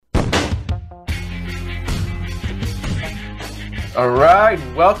All right,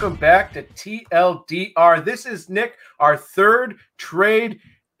 welcome back to TLDR. This is Nick, our third trade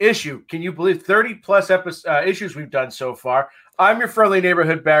issue. Can you believe 30 plus issues we've done so far? I'm your friendly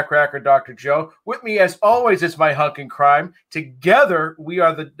neighborhood backcracker, Dr. Joe. With me, as always, is my hunk in crime. Together, we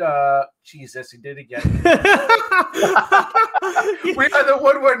are the Jesus, he did it again. We are the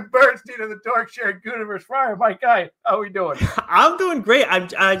Woodward Bernstein of the Dork Shared Universe. Friar, my guy, how are we doing? I'm doing great.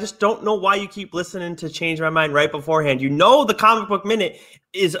 I just don't know why you keep listening to Change My Mind right beforehand. You know the comic book minute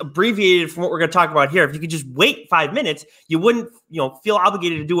is abbreviated from what we're going to talk about here. If you could just wait 5 minutes, you wouldn't, feel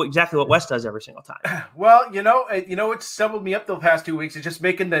obligated to do exactly what Wes does every single time. Well, what's stumbled me up the past 2 weeks is just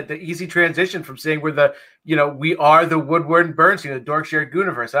making the easy transition from saying we are the Woodward and Bernstein, the Dork Shared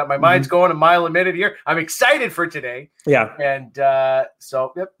Universe. My mind's going a mile a minute here. I'm excited for today. Yeah. And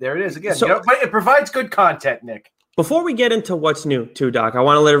yep, there it is again. So, but it provides good content, Nick. Before we get into what's new, too, Doc, I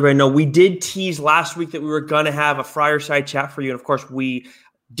want to let everybody know we did tease last week that we were going to have a Friarside chat for you. And, of course, we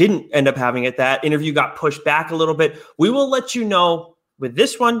didn't end up having it. That interview got pushed back a little bit. We will let you know with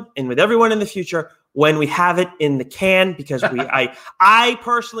this one and with everyone in the future when we have it in the can, because I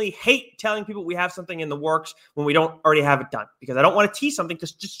personally hate telling people we have something in the works when we don't already have it done, because I don't want to tease something,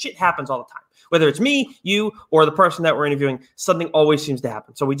 because just shit happens all the time. Whether it's me, you, or the person that we're interviewing, something always seems to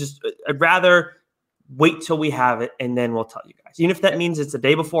happen. So I'd rather wait till we have it, and then we'll tell you guys. Even if that means it's the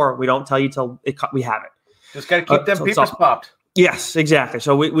day before, we don't tell you till we have it. Just got to keep them peepers popped. Yes, exactly.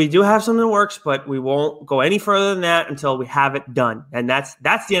 So we do have something that works, but we won't go any further than that until we have it done. And that's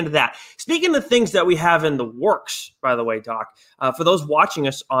the end of that. Speaking of things that we have in the works, by the way, Doc, for those watching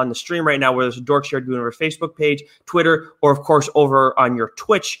us on the stream right now, where there's a Dork Shared Universe Facebook page, Twitter, or, of course, over on your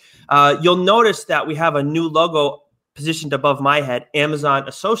Twitch, you'll notice that we have a new logo positioned above my head, Amazon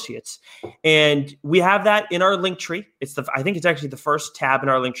Associates. And we have that in our link tree. I think it's actually the first tab in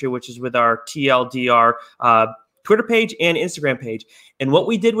our link tree, which is with our TLDR Twitter page and Instagram page. And what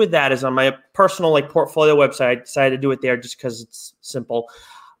we did with that is on my personal portfolio website, I decided to do it there just because it's simple.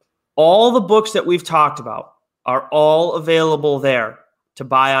 All the books that we've talked about are all available there to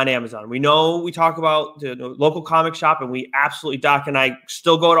buy on Amazon. We know we talk about the local comic shop, and we absolutely, Doc and I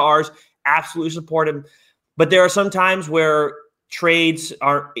still go to ours, absolutely support him. But there are some times where trades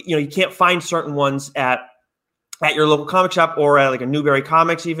are, you can't find certain ones at your local comic shop or at a Newberry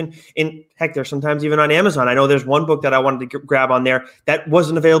Comics even. And heck, there's sometimes even on Amazon. I know there's one book that I wanted to grab on there that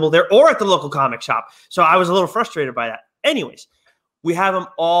wasn't available there or at the local comic shop. So I was a little frustrated by that. Anyways, we have them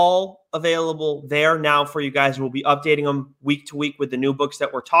all available there now for you guys. We'll be updating them week to week with the new books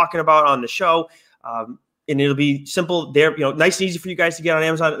that we're talking about on the show. And it'll be simple there, nice and easy for you guys to get on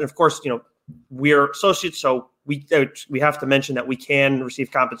Amazon. And of course, we're associates, so we have to mention that we can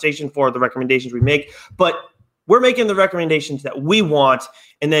receive compensation for the recommendations we make, but we're making the recommendations that we want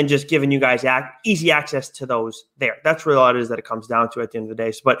and then just giving you guys easy access to those there. That's really all it is that it comes down to at the end of the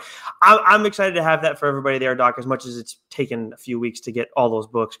day. So, but I'm excited to have that for everybody there, Doc, as much as it's taken a few weeks to get all those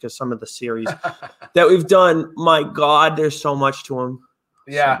books, because some of the series that we've done, my God, there's so much to them.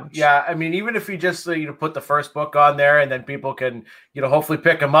 Yeah, yeah. I mean, even if you just put the first book on there, and then people can hopefully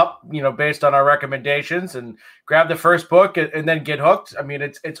pick them up based on our recommendations and grab the first book and then get hooked. I mean,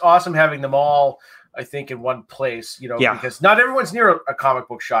 it's awesome having them all, I think, in one place. Because not everyone's near a comic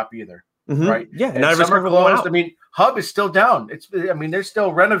book shop either, right? Yeah, and some are closed. I mean, Hub is still down. They're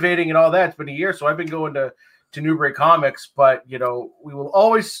still renovating and all that. It's been a year, so I've been going to Newberry Comics, but we will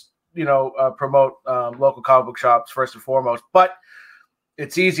always promote local comic book shops first and foremost, but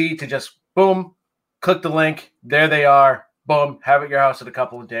it's easy to just, boom, click the link. There they are. Boom, have it at your house in a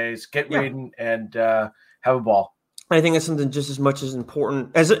couple of days. Get reading and have a ball. I think it's something just as much as important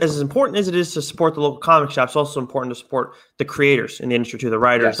as important as it is to support the local comic shops. It's also important to support the creators in the industry too, the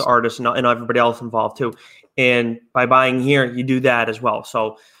writers, the artists, and everybody else involved too. And by buying here, you do that as well.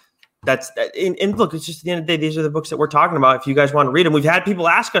 So that's and look, it's just at the end of the day, these are the books that we're talking about. If you guys want to read them, we've had people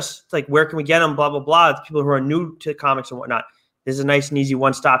ask us where can we get them? Blah blah blah. It's people who are new to comics and whatnot. This is a nice and easy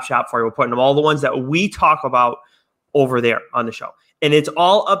one-stop shop for you. We're putting them all the ones that we talk about over there on the show. And it's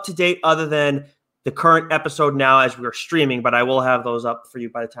all up to date other than the current episode now as we're streaming, but I will have those up for you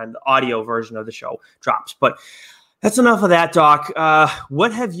by the time the audio version of the show drops. But that's enough of that, Doc.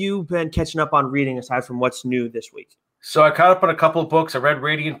 What have you been catching up on reading aside from what's new this week? So I caught up on a couple of books. I read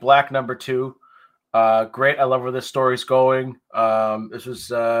Radiant Black #2. Great. I love where this story's going. This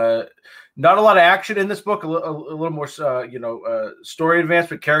was not a lot of action in this book, a little more, story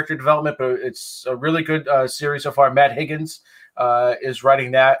advancement, character development, but it's a really good series so far. Matt Higgins is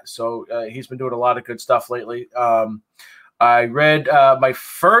writing that, so he's been doing a lot of good stuff lately. I read my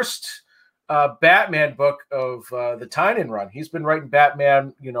first Batman book of the Tynion run. He's been writing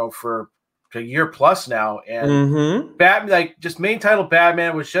Batman, for a year plus now, and Mm-hmm. Batman, like just main title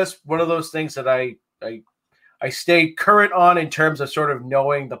Batman, was just one of those things that I stayed current on in terms of sort of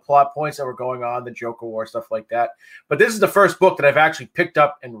knowing the plot points that were going on, the Joker War, stuff like that. But this is the first book that I've actually picked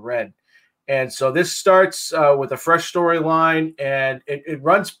up and read. And so this starts with a fresh storyline, and it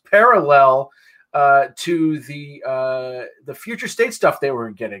runs parallel to the future state stuff they were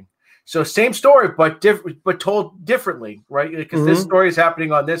getting. So same story, but told differently, right? Because this story is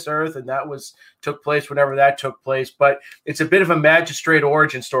happening on this Earth, and that took place whenever that took place. But it's a bit of a magistrate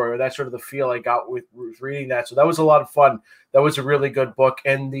origin story, or that's sort of the feel I got with reading that. So that was a lot of fun. That was a really good book,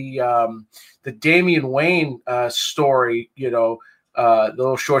 and the Damian Wayne story, the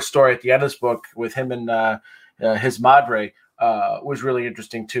little short story at the end of this book with him and his madre was really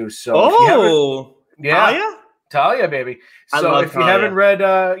interesting too. So if you haven't, Talia? Talia, baby. So if you haven't read,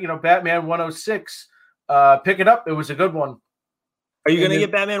 Batman 106, pick it up. It was a good one. Are you going to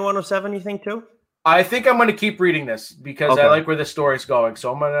get Batman 107? You think too? I think I'm going to keep reading this because I like where the story's going.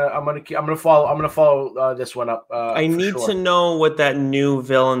 So I'm gonna follow this one up. I need to know what that new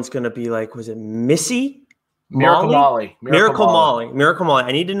villain's going to be like. Was it Missy? Miracle Molly. Miracle Molly.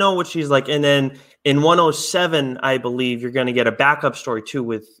 I need to know what she's like. And then in 107, I believe you're going to get a backup story too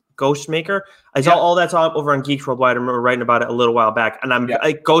with Ghostmaker. I saw all that's over on Geeks Worldwide. I remember writing about it a little while back, and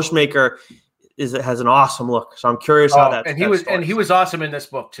Ghostmaker has an awesome look. So I'm curious how that. And he was awesome in this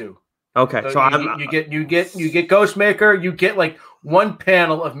book too. Okay, so you get Ghostmaker. You get like one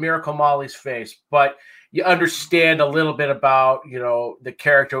panel of Miracle Molly's face, but you understand a little bit about the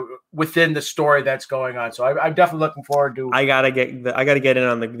character within the story that's going on. So I'm definitely looking forward to. I gotta get in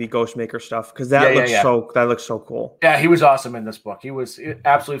on the Ghostmaker stuff because that looks so cool. Yeah, he was awesome in this book. He was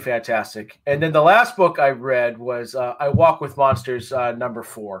absolutely fantastic. And then the last book I read was I Walk with Monsters number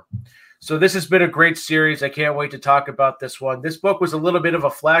 4. So this has been a great series. I can't wait to talk about this one. This book was a little bit of a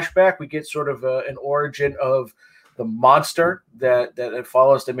flashback. We get sort of an origin of the monster that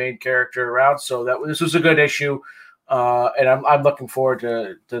follows the main character around. So this was a good issue, and I'm looking forward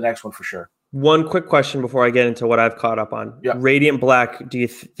to the next one for sure. One quick question before I get into what I've caught up on. Yep. Radiant Black, do you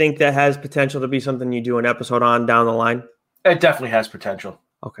think that has potential to be something you do an episode on down the line? It definitely has potential.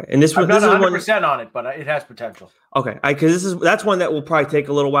 Okay, and I'm not 100% on it, but it has potential. Okay, because that's one that will probably take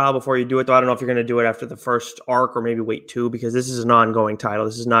a little while before you do it. Though I don't know if you're going to do it after the first arc or maybe wait 2 because this is an ongoing title.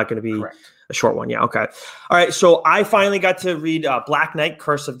 This is not going to be a short one. Yeah. Okay. All right. So I finally got to read Black Knight: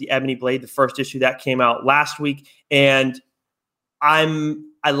 Curse of the Ebony Blade, the first issue that came out last week, and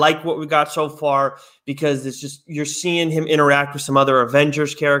I like what we got so far because it's just you're seeing him interact with some other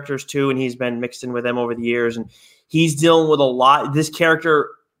Avengers characters too, and he's been mixed in with them over the years, and he's dealing with a lot. This character,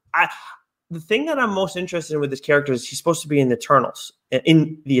 the thing that I'm most interested in with this character is he's supposed to be in the Eternals.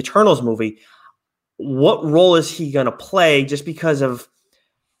 In the Eternals movie, what role is he going to play? Just because of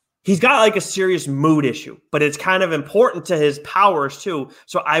he's got like a serious mood issue, but it's kind of important to his powers too.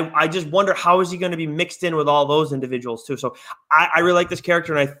 So I just wonder how is he going to be mixed in with all those individuals too. So I really like this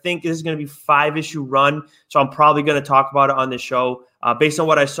character, and I think this is going to be 5-issue run. So I'm probably going to talk about it on the show based on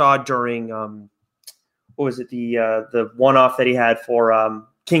what I saw during what was it the one-off that he had for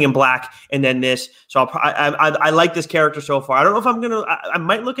King in Black, and then this. So I like this character so far. I don't know if I'm gonna. I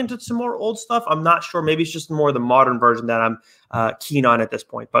might look into some more old stuff. I'm not sure. Maybe it's just more the modern version that I'm keen on at this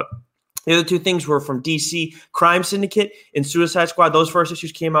point. But the other 2 things were from DC: Crime Syndicate and Suicide Squad. Those first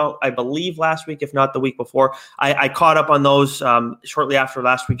issues came out, I believe, last week, if not the week before. I caught up on those shortly after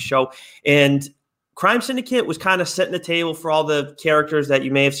last week's show, and Crime Syndicate was kind of setting the table for all the characters that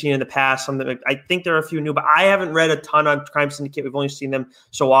you may have seen in the past. I think there are a few new, but I haven't read a ton on Crime Syndicate. We've only seen them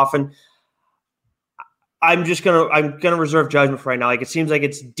so often. I'm gonna reserve judgment for right now. Like it seems like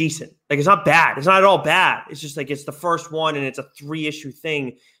it's decent. Like it's not bad. It's not at all bad. It's just like it's the first one and it's a 3-issue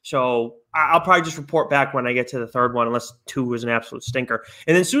thing. So I'll probably just report back when I get to the third one, unless 2 was an absolute stinker.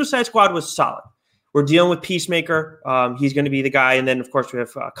 And then Suicide Squad was solid. We're dealing with Peacemaker. He's going to be the guy. And then, of course, we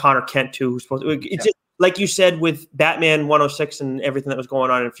have Connor Kent, too. Who's supposed to, it's just, like you said, with Batman 106 and everything that was going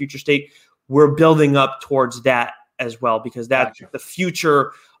on in Future State, we're building up towards that as well because that's the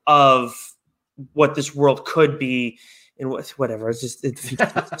future of what this world could be and whatever. It's just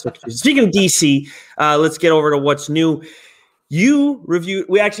Speaking of DC, let's get over to what's new.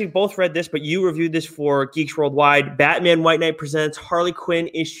 We actually both read this, but you reviewed this for Geeks Worldwide. Batman White Knight presents Harley Quinn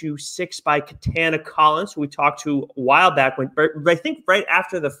issue 6 by Katana Collins, who we talked to a while back, I think right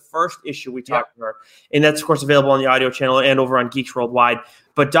after the first issue we talked to her. And that's, of course, available on the audio channel and over on Geeks Worldwide.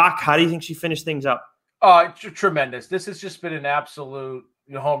 But, Doc, how do you think she finished things up? Tremendous. This has just been an absolute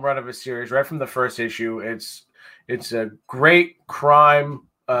home run of a series right from the first issue. It's a great crime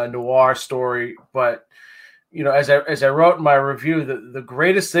noir story, but as I wrote in my review, the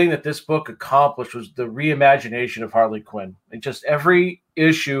greatest thing that this book accomplished was the reimagination of Harley Quinn. And just every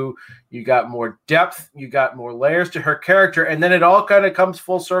issue, you got more depth, you got more layers to her character, and then it all kind of comes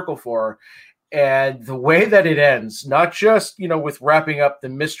full circle for her. And the way that it ends, not just, with wrapping up the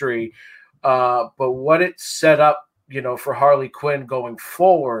mystery, but what it set up, for Harley Quinn going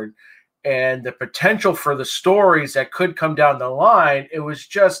forward and the potential for the stories that could come down the line, it was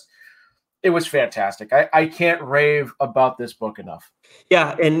fantastic. I can't rave about this book enough.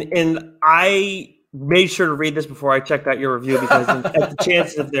 Yeah, and I made sure to read this before I checked out your review because at the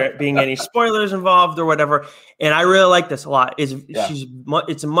chances of there being any spoilers involved or whatever, and I really like this a lot.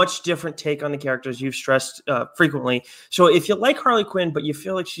 It's a much different take on the characters you've stressed frequently. So if you like Harley Quinn, but you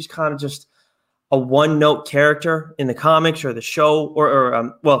feel like she's kind of just a one-note character in the comics or the show,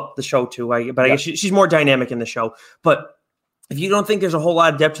 or the show too, I guess she's more dynamic in the show, but if you don't think there's a whole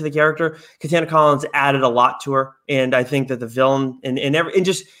lot of depth to the character, Katana Collins added a lot to her, and I think that the villain and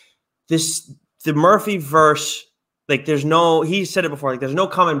just this the Murphy verse, like he said it before, like there's no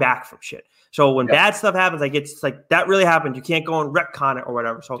coming back from shit. So when bad stuff happens, like it's like that really happened. You can't go and retcon it or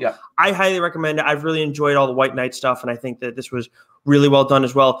whatever. So I highly recommend it. I've really enjoyed all the White Knight stuff, and I think that this was really well done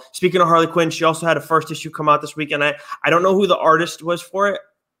as well. Speaking of Harley Quinn, she also had a first issue come out this week, and I don't know who the artist was for it.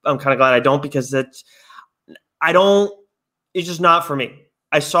 I'm kind of glad I don't, because it's just not for me.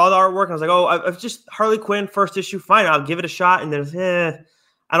 I saw the artwork and I was like, oh, I've just Harley Quinn first issue. Fine. I'll give it a shot. And then,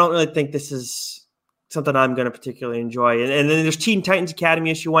 I don't really think this is something I'm going to particularly enjoy. And then there's Teen Titans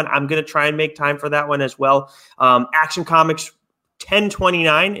Academy issue 1. I'm going to try and make time for that one as well. Action Comics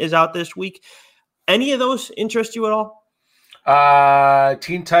 1029 is out this week. Any of those interest you at all?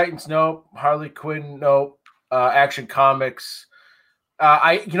 Teen Titans, no. Harley Quinn, no. Action Comics.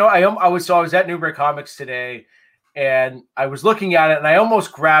 I was at Newbury Comics today, and I was looking at it, and I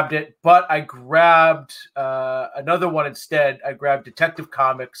almost grabbed it, but I grabbed another one instead. I grabbed Detective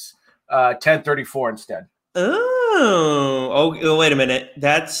Comics 1034 instead. Oh, wait a minute.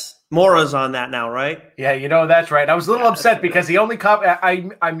 That's Mora's on that now, right? Yeah, that's right. I was a little upset because the only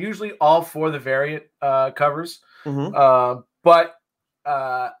I'm usually all for the variant covers, but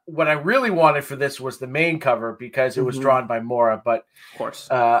what I really wanted for this was the main cover because it was drawn by Mora, but of course,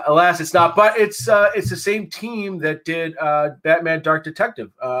 alas, it's not. But it's the same team that did Batman Dark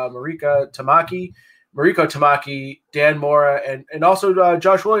Detective, Mariko Tamaki, Dan Mora, and also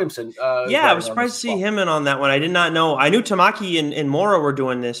Josh Williamson. I was surprised to see him in on that one. I did not know. I knew Tamaki and Mora were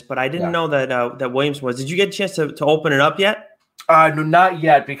doing this, but I didn't know that Williamson was. Did you get a chance to open it up yet? No, not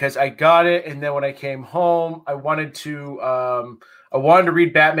yet, because I got it, and then when I came home, I wanted to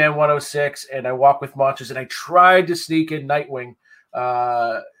read Batman 106 and I Walk with Monsters, and I tried to sneak in Nightwing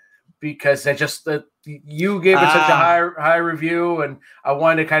because you gave it such a high review, and I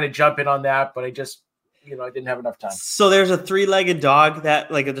wanted to kind of jump in on that, but I just I didn't have enough time. So there's a 3-legged dog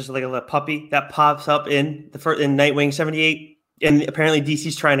that just like a puppy that pops up in Nightwing 78, and apparently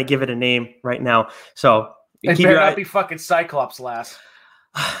DC's trying to give it a name right now. So it better not be fucking Cyclops, lass.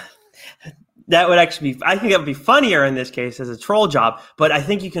 That would actually be, I think that would be funnier in this case as a troll job, but I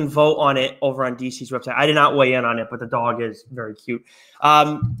think you can vote on it over on DC's website. I did not weigh in on it, but the dog is very cute.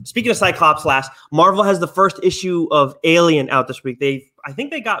 Speaking of Cyclops last, Marvel has the first issue of Alien out this week. I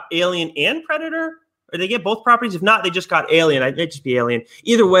think they got Alien and Predator, or they get both properties. If not, they just got Alien. It might just be Alien.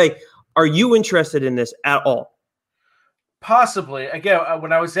 Either way, are you interested in this at all? Possibly. Again,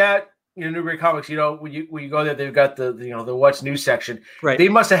 when I was at Newbury Comics, when you go there, they've got the What's New section. Right. They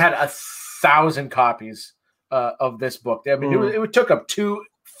must have had 1,000 copies of this book. I mean, it took up 2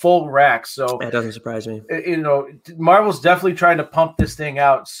 full racks. So that doesn't surprise me. Marvel's definitely trying to pump this thing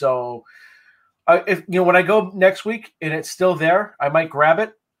out. So if when I go next week and it's still there, I might grab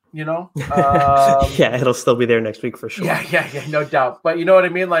it. Yeah, it'll still be there next week for sure. Yeah, no doubt. But you know what I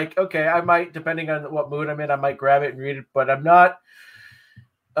mean? Like, okay, I might, depending on what mood I'm in, I might grab it and read it. But I'm not.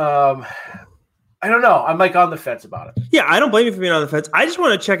 I don't know. I'm like on the fence about it. Yeah, I don't blame you for being on the fence. I just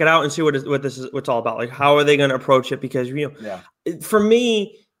want to check it out and see what it's all about. Like, how are they going to approach it? Because for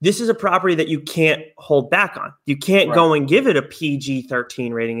me, this is a property that you can't hold back on. You can't go and give it a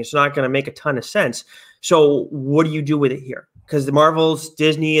PG-13 rating. It's not going to make a ton of sense. So what do you do with it here? Because the Marvel's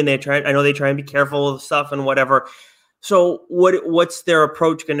Disney, and I know they try and be careful of stuff and whatever. So what's their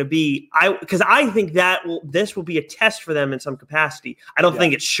approach going to be? Because I think this will be a test for them in some capacity. I don't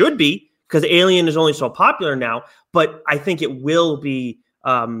think it should be, because Alien is only so popular now, but I think it will be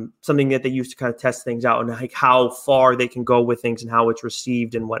something that they use to kind of test things out and like how far they can go with things and how it's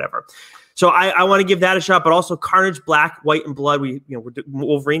received and whatever. So I want to give that a shot, but also Carnage, Black, White, and Blood.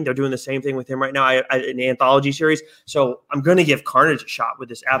 Wolverine, they're doing the same thing with him right now, an anthology series. So I'm going to give Carnage a shot with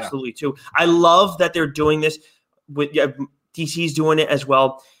this, absolutely, too. I love that they're doing this with DC's doing it as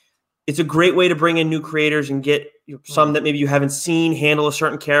well. It's a great way to bring in new creators and get some that maybe you haven't seen handle a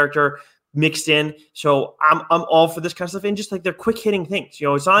certain character mixed in. So I'm all for this kind of stuff. And just like they're quick hitting things,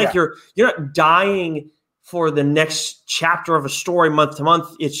 it's not like you're not dying for the next chapter of a story month to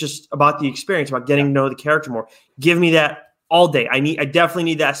month. It's just about the experience, about getting to know the character more. Give me that all day. I definitely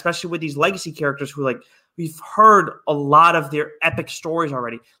need that, especially with these legacy characters who we've heard a lot of their epic stories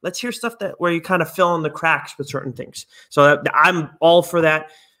already. Let's hear stuff where you kind of fill in the cracks with certain things. So I'm all for that.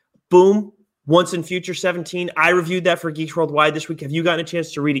 Boom. Once in Future 17. I reviewed that for Geeks Worldwide this week. Have you gotten a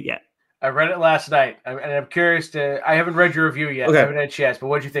chance to read it yet? I read it last night, and I'm curious I haven't read your review yet. Okay. I haven't had a chance, but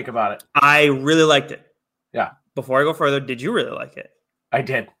what did you think about it? I really liked it. Yeah. Before I go further, did you really like it? I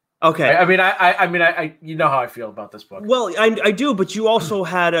did. Okay. I you know how I feel about this book. Well, I do, but you also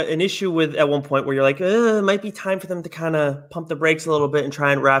had an issue with at one point where you're like, it might be time for them to kind of pump the brakes a little bit and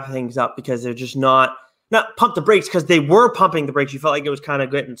try and wrap things up because they're just not pump the brakes because they were pumping the brakes. You felt like it was kind of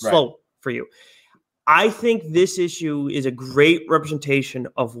getting slow for you. I think this issue is a great representation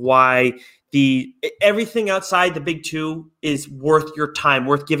of why everything outside the big two is worth your time,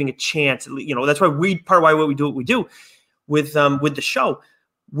 worth giving a chance. That's why we do what we do with the show.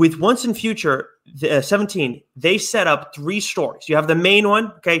 With Once in Future 17, they set up 3 stories. You have the main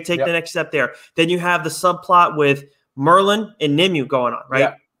one, okay, take the next step there. Then you have the subplot with Merlin and Nimue going on, right?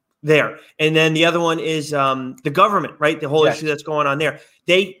 Yeah. There. And then the other one is the government, right? The whole issue that's going on there.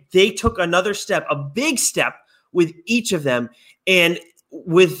 They took another step, a big step with each of them. And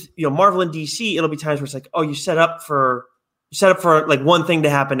with Marvel and DC, it'll be times where it's like, oh, you set up for like one thing to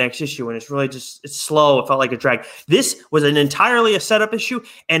happen next issue, and it's really it's slow. It felt like a drag. This was entirely a setup issue,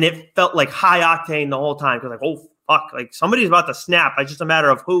 and it felt like high octane the whole time. Because oh fuck, like somebody's about to snap. It's just a matter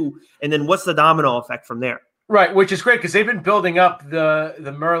of who, and then what's the domino effect from there. Right, which is great because they've been building up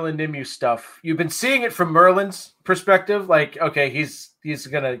the Merlin Nimue stuff. You've been seeing it from Merlin's perspective, like okay, he's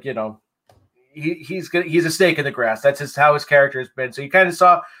gonna he's a snake in the grass. That's just how his character has been. So you kind of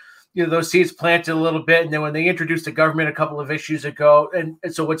saw, those seeds planted a little bit, and then when they introduced the government a couple of issues ago, and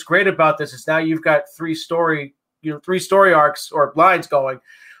so what's great about this is now you've got 3 story arcs or lines going,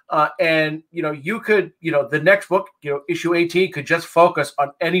 and you could the next book, issue 18 could just focus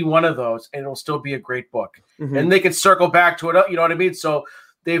on any one of those, and it'll still be a great book, and they can circle back to it. You know what I mean? So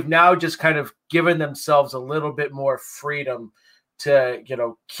they've now just kind of given themselves a little bit more freedom to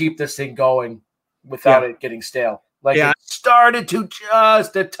keep this thing going without it getting stale. It started to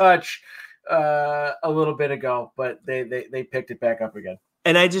just a touch a little bit ago, but they picked it back up again.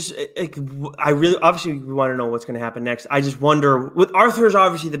 And I really obviously we want to know what's going to happen next. I just wonder with Arthur's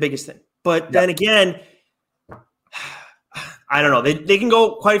obviously the biggest thing, but then again, I don't know. They can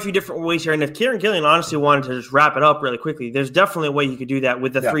go quite a few different ways here. And if Kieran Gillen honestly wanted to just wrap it up really quickly, there's definitely a way he could do that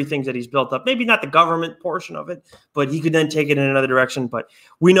with the 3 things that he's built up. Maybe not the government portion of it, but he could then take it in another direction. But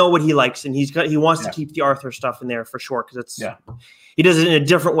we know what he likes, and he wants to keep the Arthur stuff in there for sure because he does it in a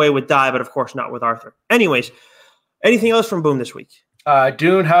different way with Die, but of course not with Arthur. Anyways, anything else from Boom this week?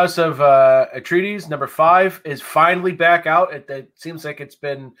 Dune House of Atreides number 5 is finally back out. It seems like it's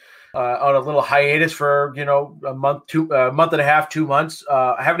been on a little hiatus for a month and a half, 2 months.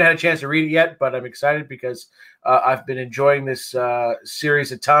 I haven't had a chance to read it yet, but I'm excited because I've been enjoying this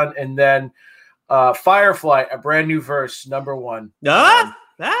series a ton. And then Firefly, A Brand New Verse, number 1. Yeah.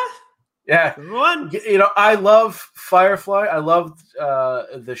 One. I love Firefly. I love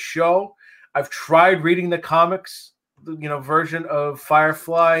the show. I've tried reading the comics, version of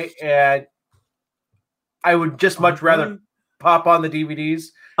Firefly, and I would just much rather pop on the DVDs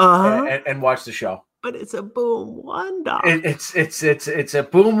and watch the show. But it's a Boom 1, dog. It's a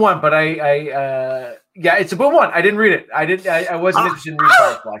Boom 1, but it's a Boom 1. I didn't read it. I wasn't interested in reading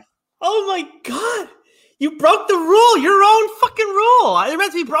Firefly. Oh my god. You broke the rule, your own fucking rule. They're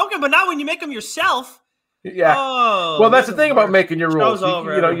meant to be broken, but not when you make them yourself. Yeah. Oh, well, that's the thing about making your rules.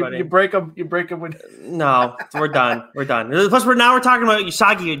 You break them. You break them with. No, we're done. We're done. Plus, we're talking about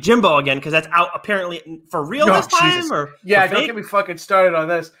Usagi Yojimbo again because that's out apparently for real this time. Jesus. Or don't get me fucking started on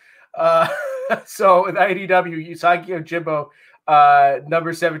this. So with IDW, Usagi Yojimbo,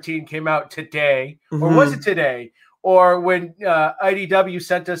 number 17 came out today, or was it today? Or when IDW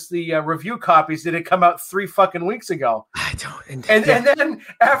sent us the review copies, did it come out 3 fucking weeks ago? I don't. And then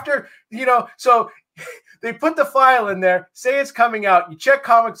after, so they put the file in there, say it's coming out. You check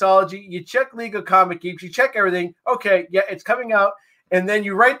Comixology, you check League of Comic Geeks, you check everything. Okay, yeah, it's coming out. and then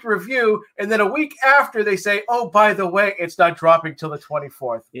you write the review, and then a week after they say, "Oh, by the way, it's not dropping till the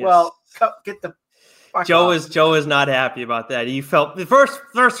 24th." Yes. Well, get the fuck Joe off. Joe is not happy about that. You felt the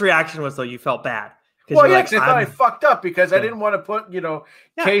first reaction was though you felt bad. Well, yeah, because I thought I fucked up because I didn't want to put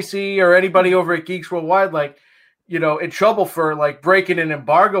Casey or anybody over at Geeks Worldwide in trouble for like breaking an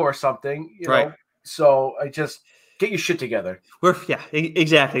embargo or something. You know, so I just. Get your shit together.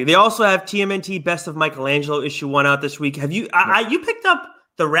 Exactly. They also have TMNT Best of Michelangelo issue 1 out this week. Have you? You picked up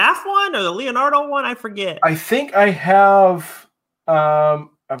the Raph one or the Leonardo one? I forget. I think I have.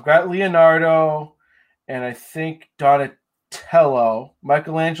 I've got Leonardo, and I think Donatello.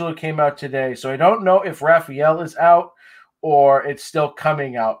 Michelangelo came out today, so I don't know if Raphael is out or it's still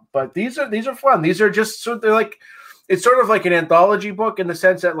coming out. But these are fun. These are just they're like. It's sort of like an anthology book in the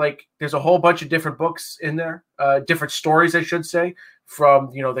sense that like there's a whole bunch of different books in there, different stories, I should say,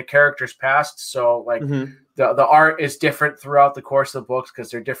 from the characters' past. So like the art is different throughout the course of the books because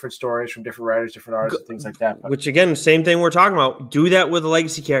they're different stories from different writers, different artists, and things like that. Which again, same thing we're talking about. Do that with the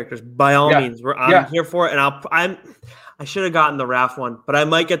legacy characters by all means. I'm here for it, and I should have gotten the Raph one, but I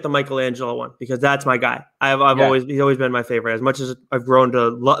might get the Michelangelo one because that's my guy. He's always been my favorite. As much as I've grown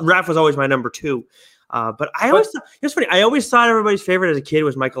to Raph was always my number 2. But it's funny. I always thought everybody's favorite as a kid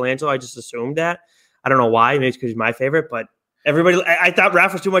was Michelangelo. I just assumed that. I don't know why. Maybe it's because he's my favorite. But everybody, I thought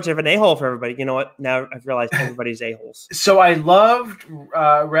Raph was too much of an a-hole for everybody. You know what? Now I've realized everybody's a-holes. So I loved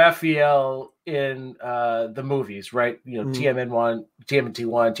Raphael in the movies, right? TMN1,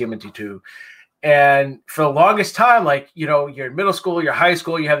 TMNT1, TMNT2. And for the longest time, like, you're in middle school, you're high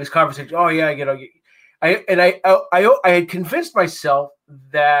school, you have these conversations. Oh, yeah, I had convinced myself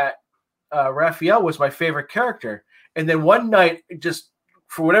that Raphael was my favorite character. And then one night, just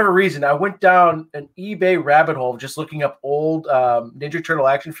for whatever reason, I went down an eBay rabbit hole just looking up old Ninja Turtle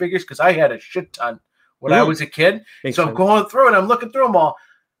action figures because I had a shit ton when I was a kid. So I'm going through and I'm looking through them all.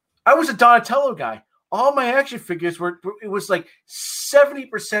 I was a Donatello guy. All my action figures it was like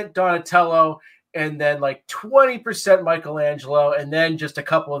 70% Donatello and then like 20% Michelangelo and then just a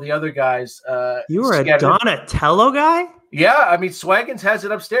couple of the other guys. You were a Donatello guy? Yeah, I mean, Swaggins has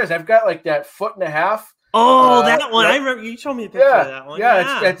it upstairs. I've got like that 1.5 foot. Oh, that one! I remember you showed me a picture of that one.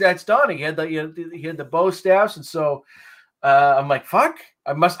 Yeah, that's Donnie. He had the bow staffs, and so I'm like, fuck.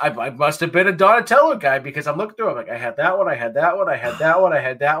 I must have been a Donatello guy because I'm looking through. I'm like, I had that one. I had that one. I had that one. I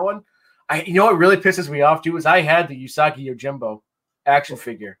had that one. What really pisses me off too is I had the Usagi Yojimbo action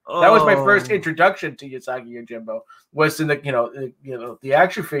figure. That was my first introduction to Usagi Yojimbo. Was in the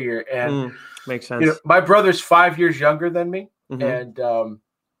action figure, and makes sense. My brother's 5 years younger than me,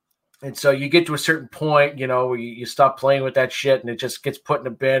 and so you get to a certain point, where you stop playing with that shit, and it just gets put in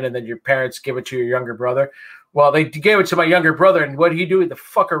a bin, and then your parents give it to your younger brother. Well, they gave it to my younger brother, and what did he do? The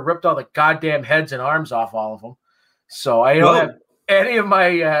fucker ripped all the goddamn heads and arms off all of them. So I don't have any of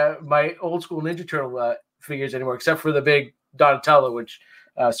my my old school Ninja Turtle figures anymore, except for the big Donatello, which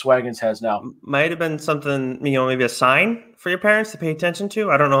Swaggins has now. Might have been something, maybe a sign for your parents to pay attention to.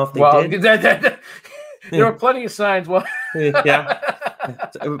 I don't know if they did. There were plenty of signs. Well, yeah.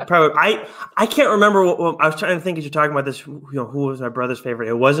 Probably. I can't remember what I was trying to think as you're talking about this. Who was my brother's favorite?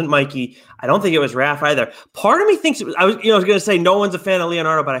 It wasn't Mikey. I don't think it was Raph either. Part of me thinks it was. I was going to say no one's a fan of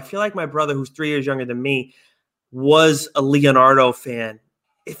Leonardo, but I feel like my brother, who's 3 years younger than me, was a Leonardo fan.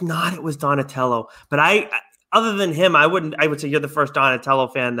 If not, it was Donatello. But other than him, I would say you're the first Donatello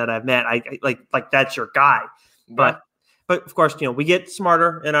fan that I've met. I like that's your guy. But of course, we get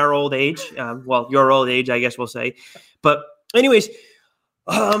smarter in our old age. Your old age, I guess we'll say. But anyways.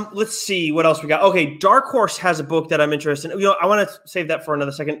 Let's see what else we got. Okay, Dark Horse has a book that I'm interested in. I want to save that for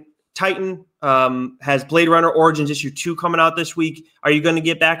another second. Titan has Blade Runner Origins issue 2 coming out this week. Are you going to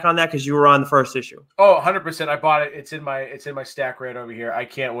get back on that because you were on the first issue? Oh, 100%. I bought it. It's in my stack right over here. I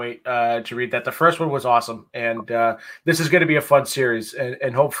can't wait to read that. The first one was awesome, and this is going to be a fun series,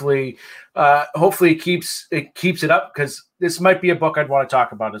 and hopefully it keeps it up because this might be a book I'd want to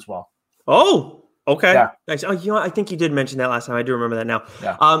talk about as well. Oh. Okay. Yeah. Nice. Oh, I think you did mention that last time. I do remember that now.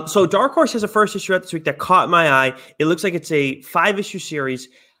 Yeah. So Dark Horse has a first issue out this week that caught my eye. It looks like it's a 5-issue series.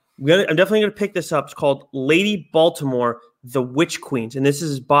 I'm definitely going to pick this up. It's called Lady Baltimore, The Witch Queens. And this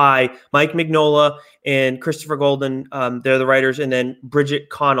is by Mike Mignola and Christopher Golden. They're the writers. And then Bridget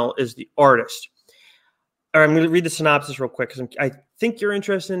Connell is the artist. All right, I'm going to read the synopsis real quick because I think you're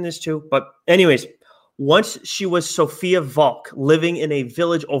interested in this too. But anyways, once she was Sophia Volk, living in a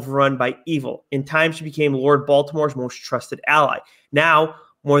village overrun by evil. In time, she became Lord Baltimore's most trusted ally. Now,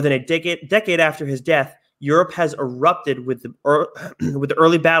 more than a decade after his death, Europe has erupted with the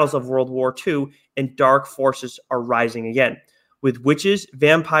early battles of World War II, and dark forces are rising again. With witches,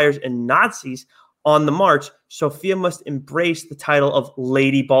 vampires, and Nazis On the march, Sophia must embrace the title of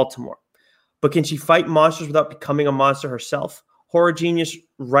Lady Baltimore. But can she fight monsters without becoming a monster herself? Horror Genius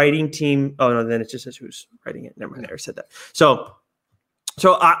writing team. Oh, no, then it just says who's writing it. Never mind, I already said that. So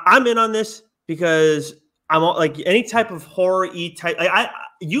I'm in on this because I'm like any type of horror-y type.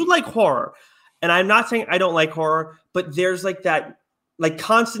 You like horror, and I'm not saying I don't like horror, but there's like that, like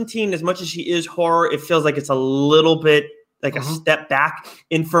Constantine, as much as she is horror, it feels like it's a little bit like a step back.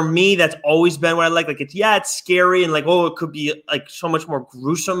 And for me, that's always been what I like. Like it's scary and like, oh, it could be like so much more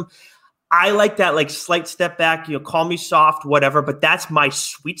gruesome. I like that like slight step back, call me soft, whatever, but that's my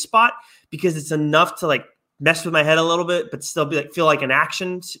sweet spot because it's enough to like mess with my head a little bit, but still feel like an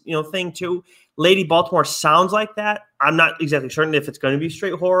action, thing too. Lady Baltimore sounds like that. I'm not exactly certain if it's going to be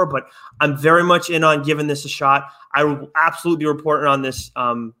straight horror, but I'm very much in on giving this a shot. I will absolutely be reporting on this,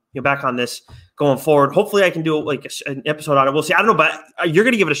 back on this going forward. Hopefully I can do like an episode on it. We'll see. I don't know, but you're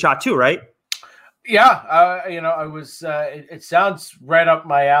going to give it a shot too, right? Yeah, I was. It sounds right up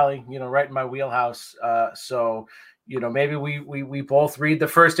my alley. Right in my wheelhouse. So maybe we both read the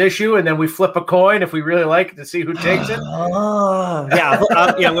first issue and then we flip a coin if we really like it to see who takes it. Yeah,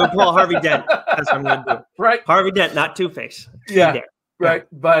 I'm going to pull Harvey Dent. That's what I'm going to do. Right, Harvey Dent, not Two-Face. Yeah, right.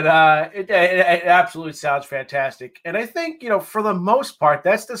 But it absolutely sounds fantastic, and I think for the most part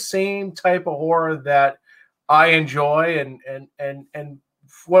that's the same type of horror that I enjoy, and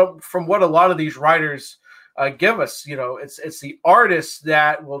from what a lot of these writers give us, it's the artists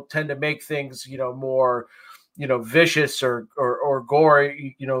that will tend to make things, more, vicious or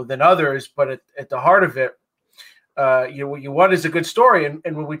gory, than others. But at the heart of it, what you want is a good story. And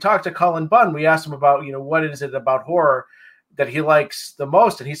when we talked to Cullen Bunn, we asked him about, what is it about horror that he likes the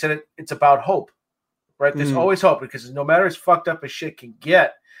most? And he said it's about hope, right? There's always hope, because no matter as fucked up as shit can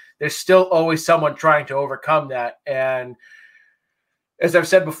get, there's still always someone trying to overcome that. And as I've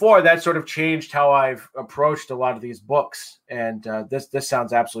said before, that sort of changed how I've approached a lot of these books. And this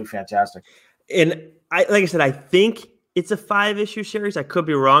sounds absolutely fantastic. And like I said, I think it's a 5-issue series. I could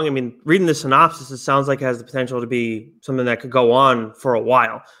be wrong. I mean, reading the synopsis, it sounds like it has the potential to be something that could go on for a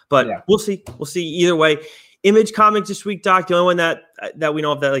while. But We'll see. We'll see either way. Image Comics this week, Doc. The only one that we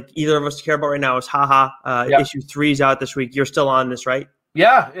know of that like either of us care about right now is Issue 3 is out this week. You're still on this, right?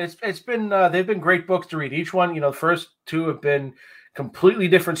 Yeah, it's been they've been great books to read. Each one, the first two have been completely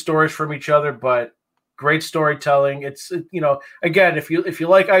different stories from each other, but great storytelling. It's again, if you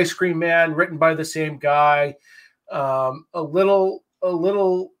like Ice Cream Man, written by the same guy, a little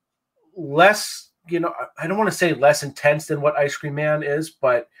less, I don't want to say less intense than what Ice Cream Man is,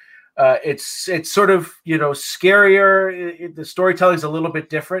 but it's sort of scarier. The storytelling is a little bit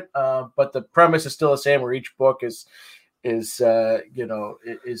different, but the premise is still the same, where each book is its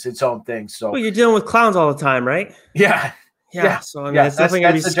own thing. So you're dealing with clowns all the time, right? Yeah. So it's definitely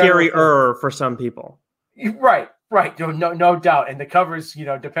going to be scarier for some people. Right. No doubt. And the covers,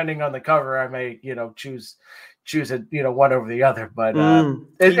 depending on the cover, I may, choose it, one over the other. But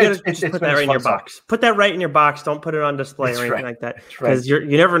it's put that right in your box. Put that right in your box. Don't put it on display or anything like that, because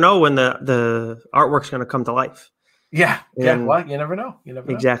you never know when the artwork's going to come to life. Yeah. Well, you never know.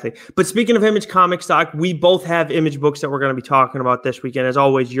 Exactly. But speaking of Image Comics, Doc, we both have Image books that we're going to be talking about this weekend. As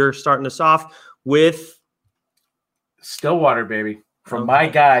always, you're starting us off with Stilllwater, baby, from my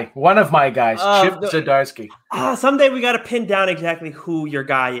guy, one of my guys, Chip Zdarsky. Someday we got to pin down exactly who your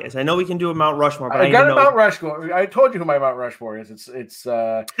guy is. I know we can do a Mount Rushmore, but I got a Mount Rushmore. I told you who my Mount Rushmore is. It's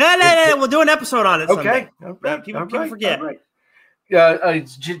no. We'll do an episode on it. Okay. People forget.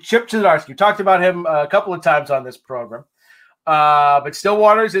 Chip Zdarsky. We talked about him a couple of times on this program. But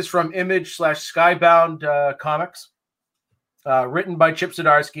Stillwaters is from Image/Skybound Comics. Written by Chip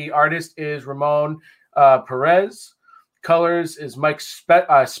Zdarsky. Artist is Ramon Perez. Colors is Mike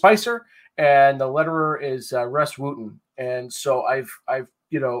Spicer, and the letterer is Russ Wooten. And so I've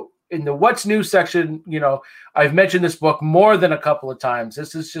in the What's New section, I've mentioned this book more than a couple of times.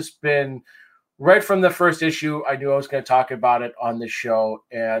 This has just been right from the first issue. I knew I was going to talk about it on the show,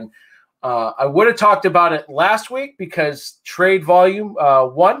 and I would have talked about it last week because Trade Volume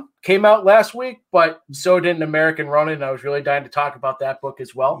 1 came out last week, but so did an American Ronin. I was really dying to talk about that book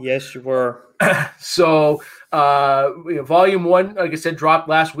as well. Yes, you were. So Volume 1, like I said, dropped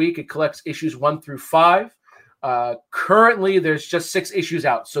last week. It collects issues 1 through 5. Currently, there's just 6 issues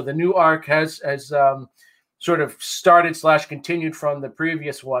out. So the new arc has sort of started / continued from the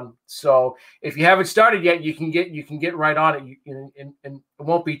previous one. So if you haven't started yet, you can get right on it, and it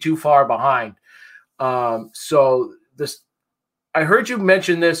won't be too far behind. So I heard you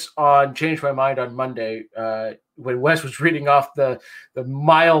mention this on Change My Mind on Monday when Wes was reading off the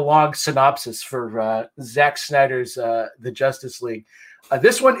mile-long synopsis for Zack Snyder's The Justice League.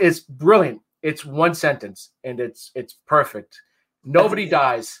 This one is brilliant. It's one sentence, and it's perfect. Nobody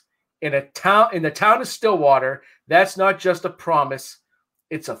dies in the town of Stillwater. That's not just a promise;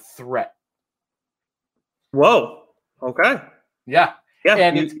 it's a threat. Whoa. Okay. Yeah. Yeah.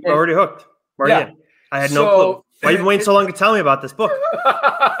 And You're already hooked. Yeah. I had no clue. Why you waiting so long to tell me about this book?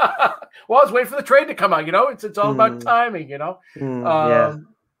 Well, I was waiting for the trade to come out. It's all about timing. Yeah.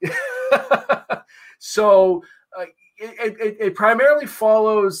 So it primarily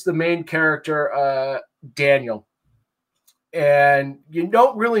follows the main character, Daniel, and you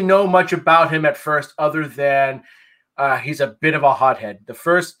don't really know much about him at first, other than he's a bit of a hothead. The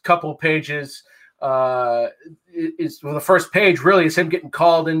first couple pages the first page really is him getting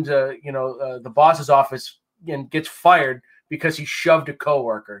called into the boss's office and gets fired because he shoved a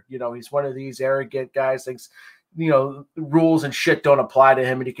coworker. He's one of these arrogant guys, thinks rules and shit don't apply to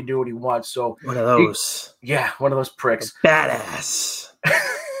him and he can do what he wants. So one of those one of those pricks. Badass.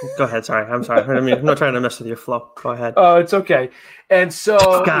 Go ahead. Sorry, I'm sorry. I'm not trying to mess with your flow. Go ahead. Oh, it's okay. And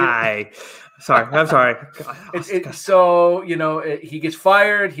so guy. Sorry, I'm sorry. So he gets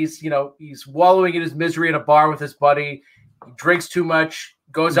fired. He's wallowing in his misery in a bar with his buddy. He drinks too much,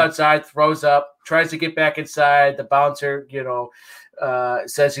 goes outside, throws up, tries to get back inside. The bouncer,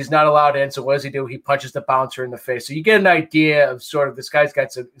 says he's not allowed in. So what does he do? He punches the bouncer in the face. So you get an idea of sort of this guy's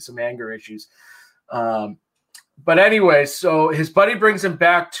got some anger issues. But anyway, so his buddy brings him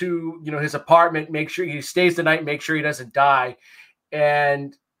back to his apartment. Make sure he stays the night. Make sure he doesn't die.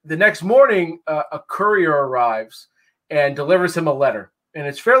 And the next morning, a courier arrives and delivers him a letter, and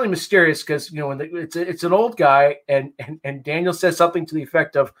it's fairly mysterious because it's an old guy, and Daniel says something to the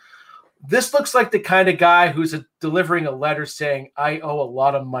effect of, "This looks like the kind of guy who's delivering a letter saying I owe a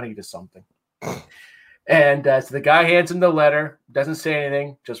lot of money to something." And so the guy hands him the letter, doesn't say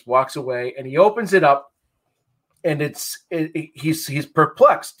anything, just walks away, and he opens it up, and he's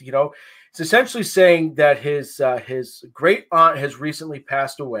perplexed. It's essentially saying that his great aunt has recently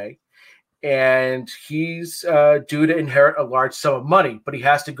passed away, and he's due to inherit a large sum of money, but he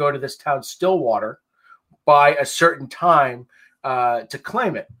has to go to this town, Stilllwater, by a certain time to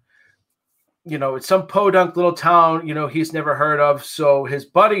claim it. It's some podunk little town, he's never heard of. So his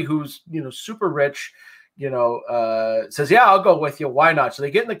buddy, who's super rich, says, "Yeah, I'll go with you. Why not?" So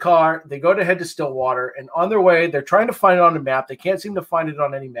they get in the car, they go to head to Stilllwater, and on their way, they're trying to find it on a map. They can't seem to find it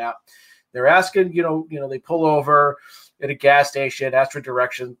on any map. They're asking, they pull over at a gas station, ask for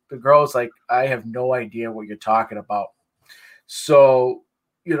direction. The girl's like, "I have no idea what you're talking about." So,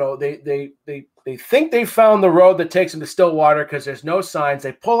 they think they found the road that takes them to Stilllwater because there's no signs.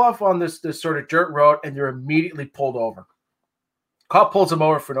 They pull off on this sort of dirt road, and they're immediately pulled over. Cop pulls them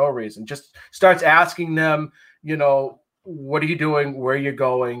over for no reason, just starts asking them, "What are you doing? Where are you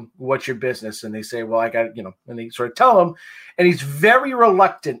going? What's your business?" And they say, "Well, I got," and they sort of tell him, and he's very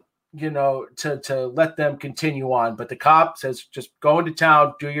reluctant, to let them continue on. But the cop says, "Just go into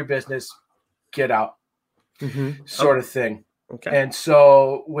town, do your business, get out," sort of thing. Okay. And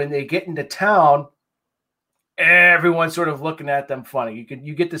so when they get into town, everyone's sort of looking at them funny.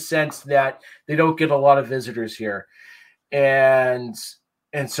 You get the sense that they don't get a lot of visitors here. And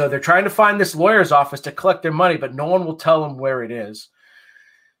so they're trying to find this lawyer's office to collect their money, but no one will tell them where it is.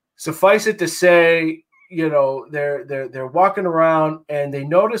 Suffice it to say, they're walking around and they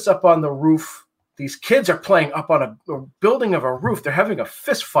notice up on the roof, these kids are playing up on a building of a roof. They're having a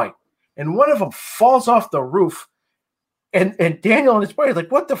fist fight, and one of them falls off the roof. And Daniel and his buddy are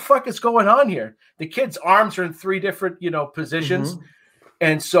like, "What the fuck is going on here?" The kid's arms are in three different, positions.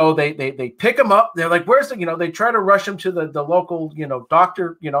 And so they pick him up. They're like, "Where's the," they try to rush him to the local,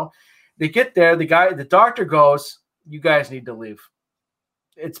 doctor. They get there. The doctor goes, "You guys need to leave.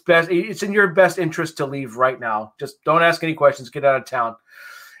 It's in your best interest to leave right now. Just don't ask any questions. Get out of town."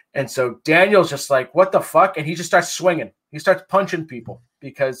 And so Daniel's just like, "What the fuck?" And he just starts swinging. He starts punching people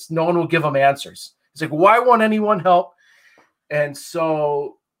because no one will give him answers. He's like, "Why won't anyone help?" And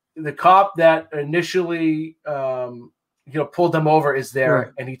so the cop that initially, pulled them over is there,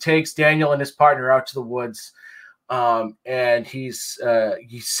 right. And he takes Daniel and his partner out to the woods, and he's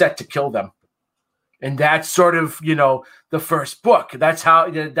set to kill them. And that's sort of, the first book. That's how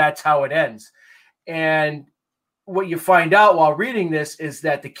it ends. And what you find out while reading this is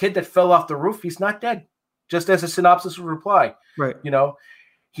that the kid that fell off the roof, he's not dead, just as a synopsis would reply. Right.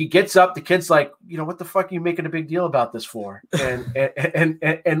 He gets up, the kid's like, "What the fuck are you making a big deal about this for?"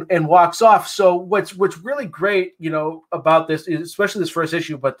 And walks off. So what's really great, about this, especially this first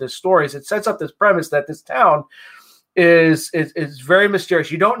issue, but the stories, it sets up this premise that this town is very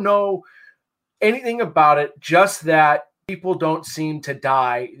mysterious. You don't know anything about it, just that people don't seem to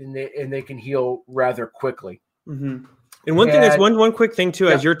die and they can heal rather quickly. And one thing is one quick thing too,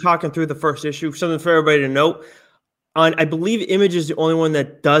 as you're talking through the first issue, something for everybody to note. I believe Image is the only one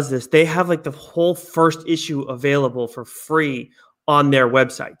that does this. They have like the whole first issue available for free on their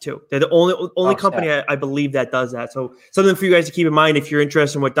website too. They're the only company I believe that does that. So something for you guys to keep in mind if you're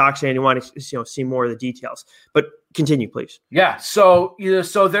interested in what Doc's saying and you want to see more of the details. But continue, please. Yeah. So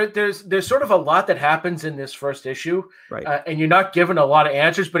so there's sort of a lot that happens in this first issue, right? And you're not given a lot of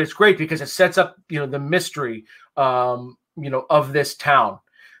answers, but it's great because it sets up the mystery of this town.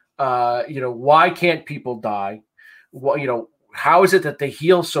 Why can't people die? What how is it that they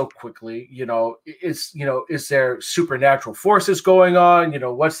heal so quickly? Is there supernatural forces going on?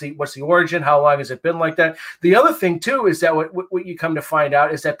 What's the origin? How long has it been like that? The other thing too is that what you come to find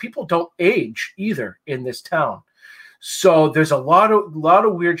out is that people don't age either in this town. So there's a lot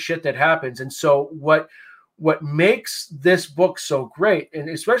of weird shit that happens. And so what makes this book so great, and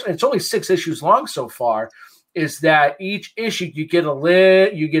especially it's only 6 issues long so far, is that each issue you get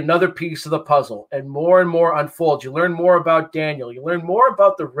another piece of the puzzle, and more unfolds. You learn more about Daniel. You learn more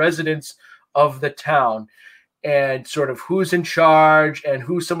about the residents of the town and sort of who's in charge and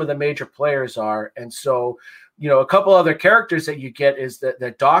who some of the major players are. And so, a couple other characters that you get is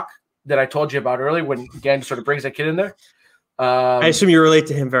that Doc that I told you about earlier when Gan sort of brings that kid in there. I assume you relate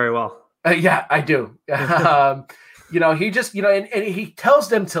to him very well. Yeah, I do. He just, and he tells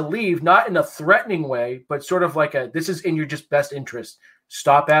them to leave, not in a threatening way, but sort of like this is in your just best interest.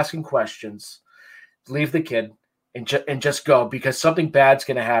 Stop asking questions, leave the kid and just go, because something bad's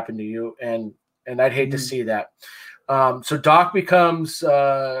going to happen to you. And I'd hate to see that. So Doc becomes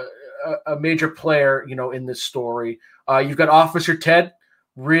a major player, in this story. You've got Officer Ted,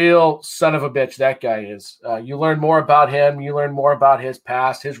 real son of a bitch. That guy is, you learn more about him. You learn more about his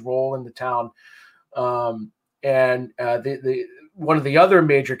past, his role in the town. And the one of the other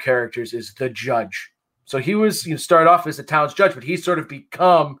major characters is the judge. So he was start off as the town's judge, but he's sort of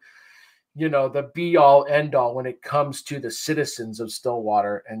become, the be all end all when it comes to the citizens of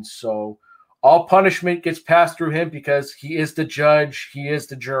Stillwater. And so all punishment gets passed through him because he is the judge, he is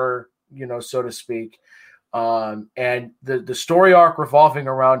the juror, so to speak. And the story arc revolving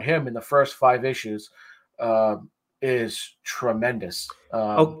around him in the first 5 issues is tremendous.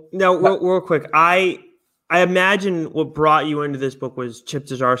 Now, real quick, I imagine what brought you into this book was Chip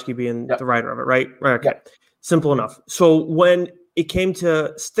Zdarsky being the writer of it, right? Right. Okay. Yep. Simple enough. So when it came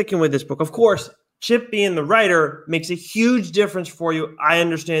to sticking with this book, of course, Chip being the writer makes a huge difference for you. I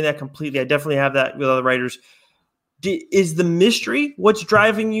understand that completely. I definitely have that with other writers. Is the mystery what's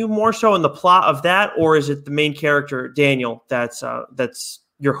driving you more so in the plot of that, or is it the main character, Daniel, that's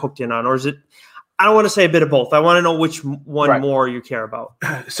you're hooked in on? Or is it, I don't want to say a bit of both. I want to know which one more you care about.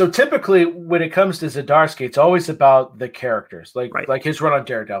 So typically when it comes to Zdarsky, it's always about the characters, like his run on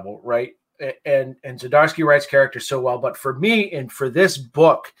Daredevil, right? And Zdarsky writes characters so well. But for me and for this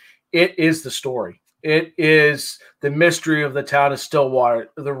book, it is the story. It is the mystery of the town of Stilllwater,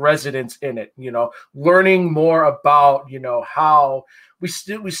 the residents in it, learning more about, how we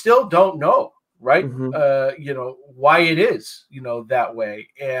still don't know. Right. Mm-hmm. Why it is, that way.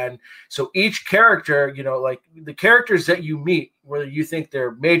 And so each character, like the characters that you meet, whether you think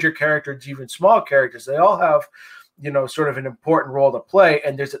they're major characters, even small characters, they all have, sort of an important role to play.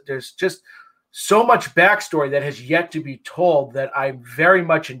 And there's just so much backstory that has yet to be told that I'm very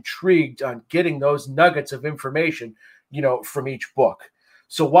much intrigued on getting those nuggets of information, from each book.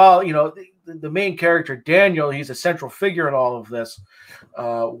 So while, the main character, Daniel, he's a central figure in all of this,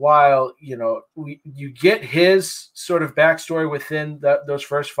 while, you get his sort of backstory within those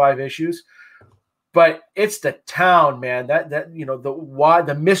first 5 issues, but it's the town, man, that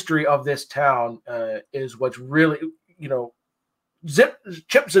the mystery of this town is what's really,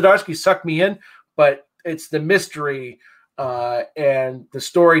 Chip Zdarsky sucked me in, but it's the mystery and the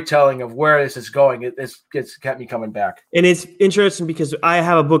storytelling of where this is going. It's kept me coming back. And it's interesting because I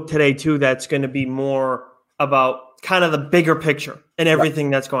have a book today too that's going to be more about kind of the bigger picture and everything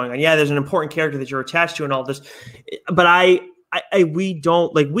that's going on. Yeah, there's an important character that you're attached to and all this, but we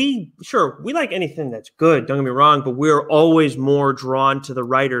don't like, we like anything that's good, don't get me wrong, but we're always more drawn to the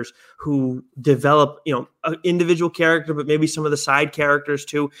writers who develop, an individual character, but maybe some of the side characters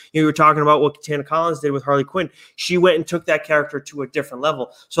too. You were talking about what Tana Collins did with Harley Quinn. She went and took that character to a different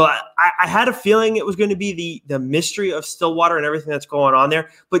level. So I had a feeling it was going to be the mystery of Stillwater and everything that's going on there.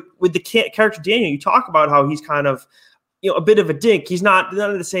 But with the character Daniel, you talk about how he's kind of, a bit of a dink. He's not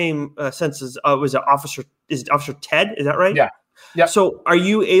in the same sense as was it Officer Ted? Is that right? Yeah. Yeah. So are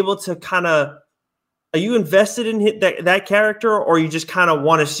you able to are you invested in that character, or you just kind of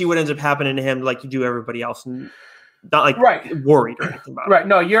want to see what ends up happening to him like you do everybody else? not like worried or anything about it. Right.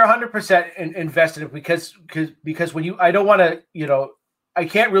 No, you're 100% invested in because when I don't want to, I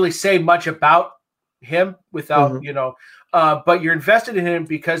can't really say much about him without, but you're invested in him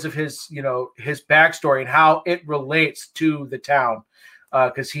because of his, his backstory and how it relates to the town,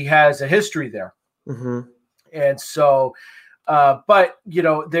 because he has a history there. Mm-hmm. And so, but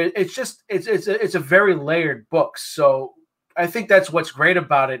it's a very layered book. So I think that's what's great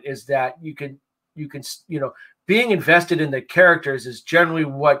about it is that you can, being invested in the characters is generally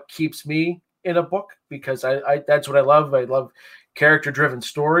what keeps me in a book, because I that's what I love. I love character-driven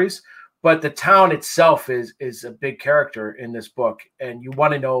stories. But the town itself is a big character in this book, and you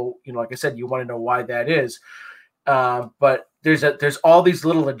want to know, like I said, you want to know why that is. But there's all these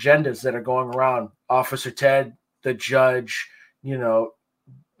little agendas that are going around. Officer Ted, the judge,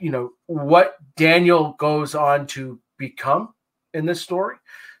 what Daniel goes on to become in this story.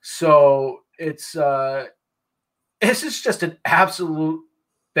 So this is just an absolute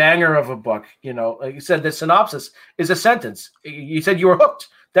banger of a book. Like you said, the synopsis is a sentence. You said you were hooked.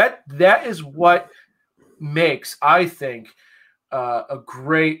 That is what makes, I think, a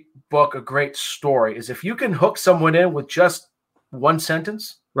great book, a great story, is if you can hook someone in with just one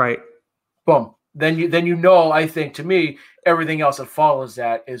sentence, right? Boom. Then I think, to me, everything else that follows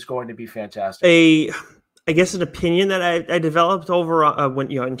that is going to be fantastic. I guess an opinion that I developed over when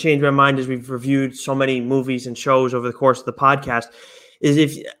and changed my mind as we've reviewed so many movies and shows over the course of the podcast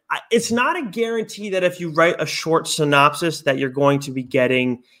is it's not a guarantee that if you write a short synopsis that you're going to be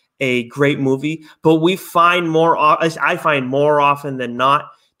getting a great movie, but I find more often than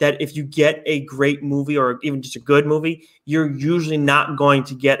not that if you get a great movie or even just a good movie, you're usually not going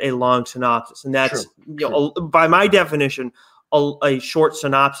to get a long synopsis. And that's, by my definition, a short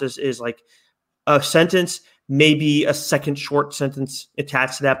synopsis is like a sentence, maybe a second short sentence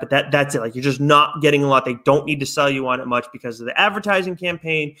attached to that, but that's it. Like, you're just not getting a lot. They don't need to sell you on it much because of the advertising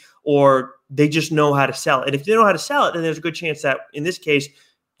campaign, or they just know how to sell it. And if they know how to sell it, then there's a good chance that in this case,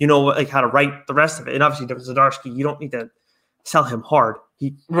 like how to write the rest of it. And obviously Zdarsky, you don't need to sell him hard.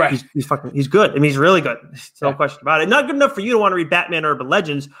 He's good. I mean, he's really good. There's no question about it. Not good enough for you to want to read Batman Urban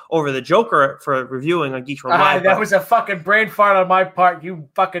Legends over the Joker for reviewing on Geeks World. That was a fucking brain fart on my part. You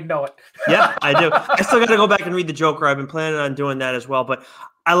fucking know it. Yeah, I do. I still got to go back and read the Joker. I've been planning on doing that as well. But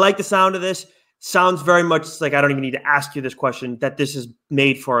I like the sound of this. Sounds very much like, I don't even need to ask you this question, that this is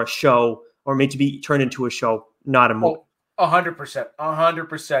made for a show or made to be turned into a show, not a movie.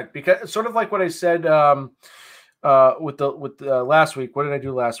 100%. Because sort of like what I said with the last week. What did I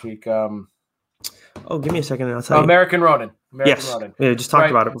do last week? Give me a second and I'll tell you. American Ronin. Ronin. We just talked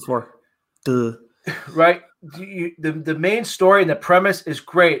about it before. Duh. Right. The main story and the premise is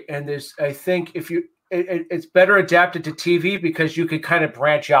great, and I think it's better adapted to TV because you could kind of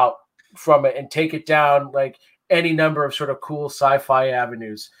branch out from it and take it down like any number of sort of cool sci-fi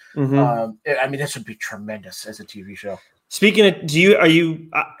avenues. Mm-hmm. I mean, this would be tremendous as a TV show. Speaking of,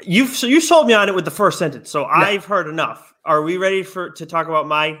 you sold me on it with the first sentence, so yeah. I've heard enough. Are we ready to talk about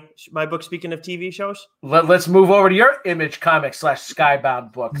my book? Speaking of TV shows, let's move over to your Image Comics /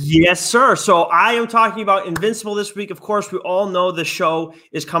 Skybound book. Yes, sir. So I am talking about Invincible this week. Of course, we all know the show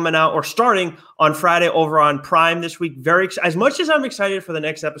is coming out or starting on Friday over on Prime this week. As much as I'm excited for the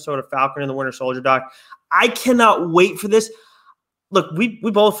next episode of Falcon and the Winter Soldier, Doc, I cannot wait for this. Look, we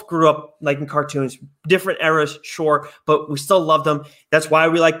both grew up liking cartoons, different eras, sure, but we still love them. That's why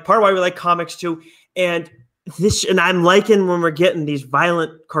part of why we like comics too. And I'm liking when we're getting these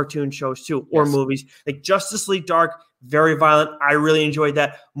violent cartoon shows too, or movies like Justice League Dark, very violent. I really enjoyed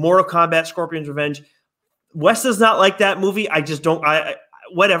that. Mortal Kombat, Scorpion's Revenge. Wes does not like that movie. I just don't.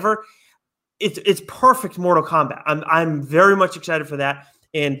 Whatever. It's perfect Mortal Kombat. I'm very much excited for that.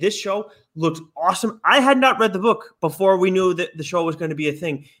 And this show looks awesome. I had not read the book before we knew that the show was going to be a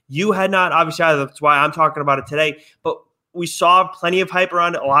thing. You had not, obviously, either. That's why I'm talking about it today. But we saw plenty of hype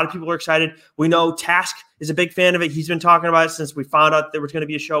around it. A lot of people are excited. We know Task is a big fan of it. He's been talking about it since we found out there was going to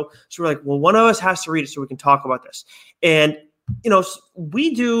be a show. So we're like, well, one of us has to read it so we can talk about this. And,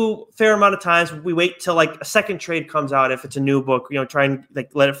 we do a fair amount of times. We wait till like a second trade comes out if it's a new book, try and like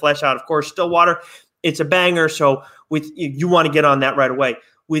let it flesh out. Of course, Stillwater, it's a banger. So you want to get on that right away.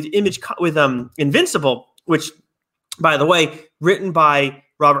 With Invincible, which, by the way, written by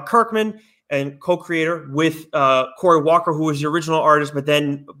Robert Kirkman and co-creator with Corey Walker, who was the original artist, but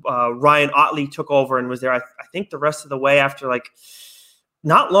then Ryan Otley took over and was there, I think, the rest of the way after,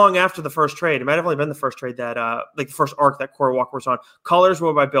 not long after the first trade. It might have only been the first trade that, the first arc that Corey Walker was on. Colors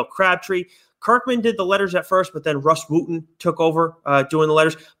were by Bill Crabtree. Kirkman did the letters at first, but then Russ Wooten took over doing the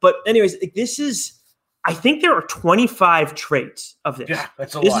letters. But anyways, this is... I think there are 25 trades of this. Yeah,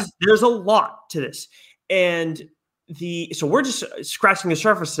 that's a lot. There's a lot to this. And so we're just scratching the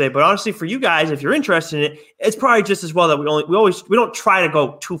surface today, but honestly, for you guys, if you're interested in it, it's probably just as well that we don't try to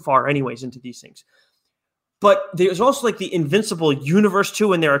go too far anyways into these things. But there's also like the Invincible universe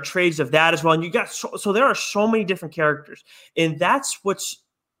too, and there are trades of that as well. And you got so there are so many different characters, and that's what's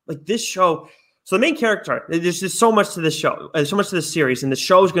like this show. So the main character, there's just so much to this show, so much to this series, and the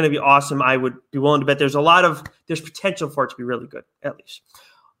show is going to be awesome. I would be willing to bet there's potential for it to be really good, at least.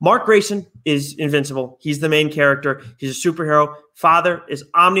 Mark Grayson is Invincible. He's the main character. He's a superhero. Father is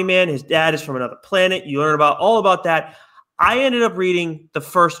Omni-Man. His dad is from another planet. You learn all about that. I ended up reading the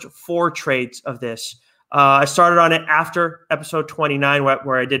first 4 trades of this. I started on it after episode 29,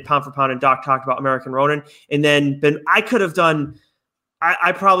 where I did Pound for Pound and Doc talked about American Ronin. And then I could have done,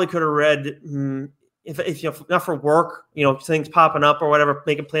 I probably could have read, if not for work, things popping up or whatever,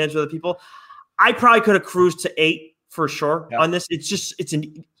 making plans with other people, I probably could have cruised to 8 for sure on this. It's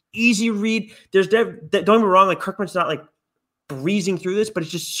an easy read. Don't get me wrong, like Kirkman's not like breezing through this, but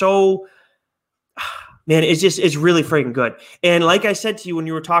it's just so, man, it's really freaking good. And like I said to you when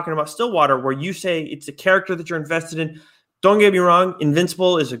you were talking about Stillwater, where you say it's a character that you're invested in, don't get me wrong,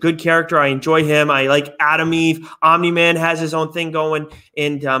 Invincible is a good character. I enjoy him. I like Adam Eve. Omni-Man has his own thing going.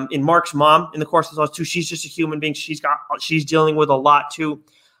 And in Mark's mom, in the course of those 2, she's just a human being. She's dealing with a lot too.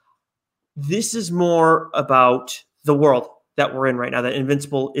 This is more about the world that we're in right now, that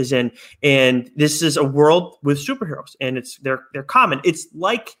Invincible is in. And this is a world with superheroes, and they're common. It's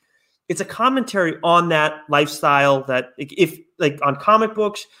a commentary on that lifestyle that if like on comic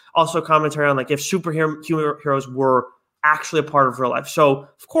books, also a commentary on like if superheroes were actually a part of real life. So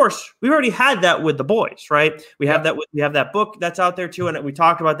of course we already had that with The Boys, right? We have that book that's out there too. And we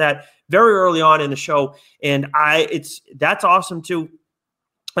talked about that very early on in the show. And that's awesome too.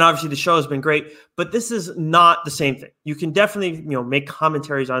 And obviously the show has been great, but this is not the same thing. You can definitely, make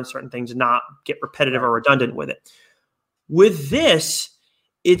commentaries on certain things and not get repetitive or redundant with it. With this,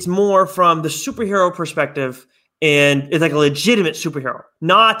 it's more from the superhero perspective, and it's like a legitimate superhero,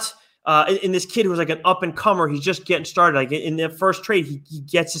 not in this kid who's like an up and comer. He's just getting started. Like in the first trade, he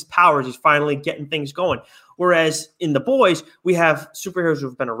gets his powers. He's finally getting things going. Whereas in The Boys, we have superheroes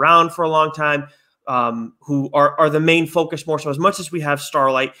who've been around for a long time, who are the main focus more so, as much as we have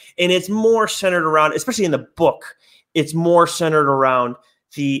Starlight. And it's more centered around, especially in the book, it's more centered around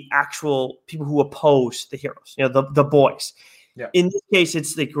the actual people who oppose the heroes, the boys. Yeah. In this case,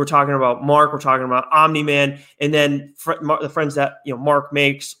 it's like we're talking about Mark, we're talking about Omni-Man, and then the friends that Mark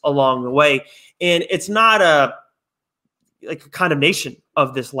makes along the way. And it's not a condemnation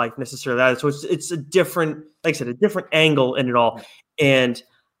of this life necessarily. So it's a different, like I said, a different angle in it all. And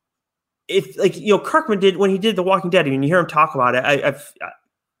if Kirkman did when he did The Walking Dead, and you hear him talk about it,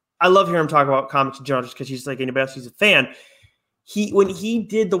 I love hearing him talk about comics in general, just because he's like anybody else, he's a fan. When he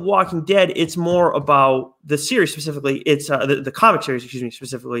did The Walking Dead, it's more about the series specifically. It's the comic series,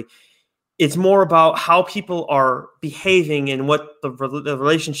 specifically. It's more about how people are behaving and what the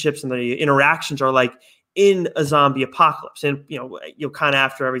relationships and the interactions are like in a zombie apocalypse. And kind of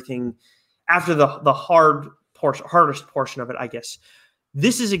after everything, after the hardest portion of it, I guess.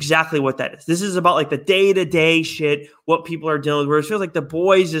 This is exactly what that is. This is about like the day-to-day shit, what people are dealing with. Where it feels like The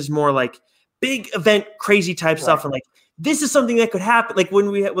Boys is more like big event, crazy type stuff, and like, this is something that could happen. Like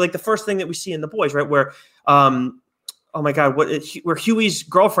when we like the first thing that we see in The Boys, right? Where, oh my God, where Huey's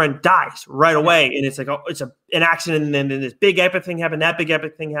girlfriend dies right away. And it's like, it's an accident. And then this big epic thing happened. That big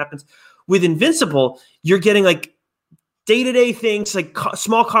epic thing happens. With Invincible, you're getting like day-to-day things, like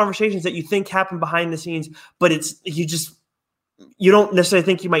small conversations that you think happen behind the scenes, but you don't necessarily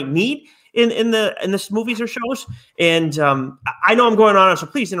think you might need in the movies or shows. And I know I'm going on, so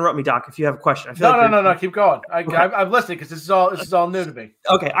please interrupt me, Doc, if you have a question. No, keep going. I'm listening because this is all new to me.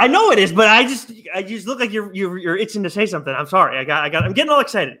 Okay, I know it is, but I just look like you're itching to say something. I'm sorry. I'm getting all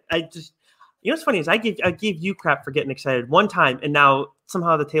excited. What's funny is I gave you crap for getting excited one time, and now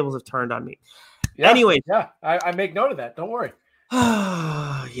somehow the tables have turned on me. Yeah, anyways, I make note of that. Don't worry.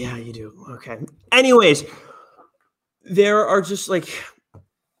 Yeah, you do. Okay. Anyways, there are just like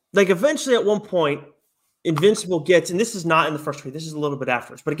eventually at one point, Invincible gets, and this is not in the first trade, this is a little bit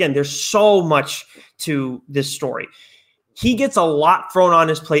afterwards, but again, there's so much to this story. He gets a lot thrown on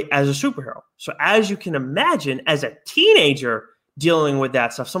his plate as a superhero. So as you can imagine, as a teenager dealing with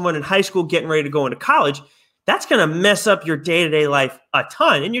that stuff, someone in high school getting ready to go into college, that's going to mess up your day-to-day life a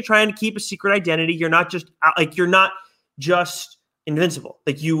ton. And you're trying to keep a secret identity. You're not just invincible.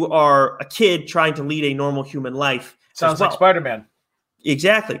 Like, you are a kid trying to lead a normal human life. Sounds like Spider-Man.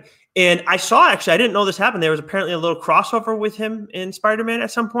 Exactly. And I didn't know this happened. There was apparently a little crossover with him in Spider-Man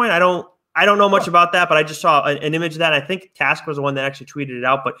at some point. I don't know much about that, but I just saw an image of that. I think Task was the one that actually tweeted it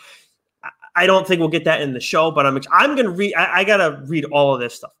out. But I don't think we'll get that in the show, but I'm going to read. I got to read all of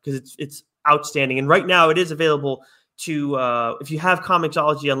this stuff because it's outstanding. And right now it is available to if you have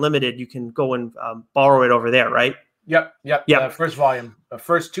Comixology Unlimited, you can go and borrow it over there, right? Yep. First volume,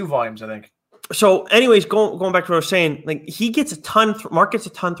 first 2 volumes, I think. So, anyways, going back to what I was saying, like Mark gets a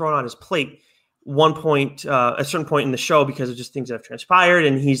ton thrown on his plate. A certain point in the show because of just things that have transpired,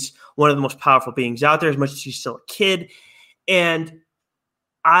 and he's one of the most powerful beings out there, as much as he's still a kid. And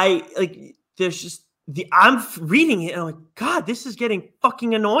I'm reading it and I'm like, God, this is getting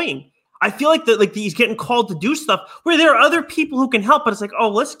fucking annoying. I feel like he's getting called to do stuff where there are other people who can help, but it's like, oh,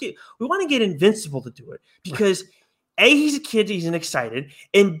 we want to get Invincible to do it because A, he's a kid, he's excited,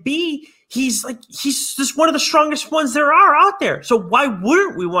 and B, he's just one of the strongest ones there are out there. So why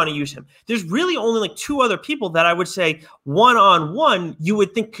wouldn't we want to use him? There's really only like 2 other people that I would say one-on-one you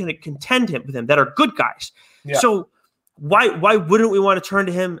would think can contend with him that are good guys. Yeah. So why wouldn't we want to turn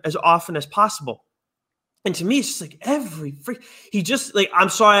to him as often as possible? And to me, it's just like he just like, I'm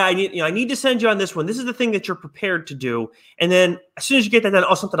sorry, I need to send you on this one. This is the thing that you're prepared to do. And then as soon as you get that done,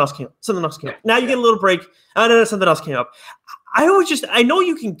 something else came up. Now you get a little break. And then something else came up. I know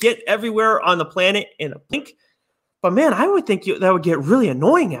you can get everywhere on the planet in a blink, but man, I would think that would get really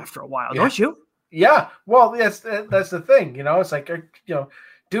annoying after a while, don't you? Yeah. Well, that's the thing, it's like,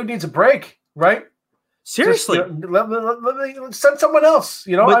 dude needs a break, right? Seriously, just, let me send someone else.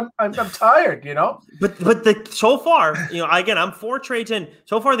 I'm tired. But so far, again, I'm 4 trades in.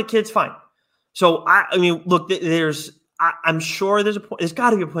 So far, the kid's fine. So I mean, look, I'm sure there's got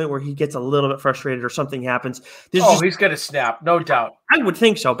to be a point where he gets a little bit frustrated or something happens. He's gonna snap, no doubt. I would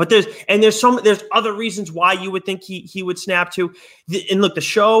think so. But there's other reasons why you would think he would snap too. And look, the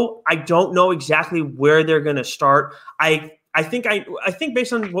show, I don't know exactly where they're gonna start. I think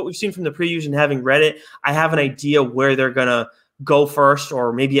based on what we've seen from the previews and having read it, I have an idea where they're going to go first,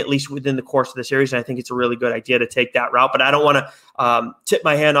 or maybe at least within the course of the series. And I think it's a really good idea to take that route, but I don't want to tip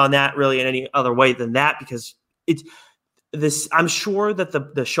my hand on that really in any other way than that, because I'm sure that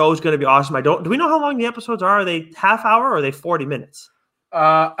the show is going to be awesome. Do we know how long the episodes are? Are they half hour or are they 40 minutes?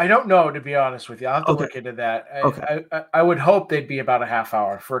 I don't know, to be honest with you. I'll have to look into that. I would hope they'd be about a half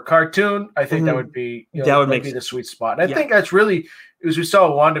hour. For a cartoon, I think that would be that would be the sweet spot. And I think that's really, as we saw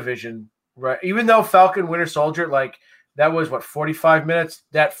WandaVision, right? Even though Falcon Winter Soldier, that was 45 minutes,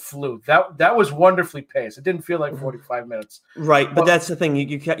 that flew. That was wonderfully paced. It didn't feel like 45 minutes. Right, but that's the thing.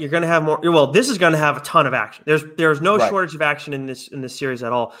 You're going to have more. Well, this is going to have a ton of action. There's no shortage of action in this series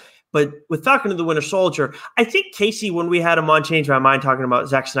at all. But with Falcon and the Winter Soldier, I think Casey, when we had him on Change My Mind talking about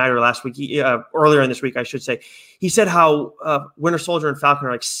Zack Snyder last week, earlier in this week, I should say, he said how Winter Soldier and Falcon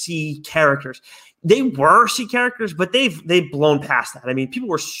are like C characters. They were C characters, but they've blown past that. I mean, people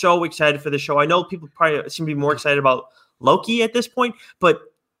were so excited for the show. I know people probably seem to be more excited about Loki at this point, but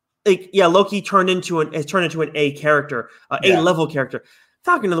Loki has turned into an A character, A-level character.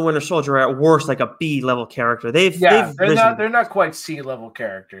 Falcon and the Winter Soldier are at worst like a B-level character. They're not quite C-level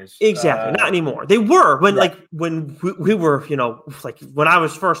characters. Exactly, not anymore. They were when we were, when I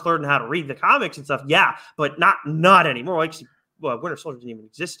was first learning how to read the comics and stuff. Yeah, but not anymore. Winter Soldier didn't even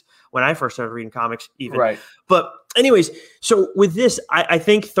exist when I first started reading comics, even. Right. But anyways, so with this, I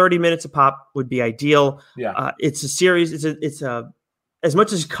think 30 minutes a pop would be ideal. Yeah. It's a series. It's as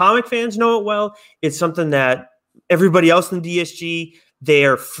much as comic fans know it well, it's something that everybody else in DSG.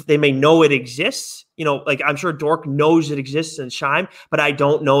 They may know it exists, I'm sure Dork knows it exists in Shime, but I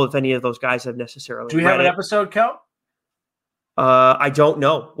don't know if any of those guys have necessarily. Do we have an episode count? I don't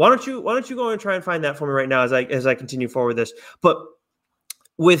know. Why don't you go and try and find that for me right now as I continue forward with this? But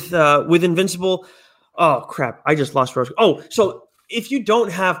with Invincible, oh crap, I just lost Rose. Oh, so if you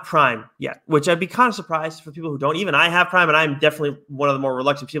don't have Prime yet, which I'd be kind of surprised for people who don't, even I have Prime, and I'm definitely one of the more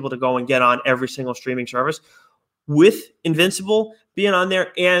reluctant people to go and get on every single streaming service. With Invincible being on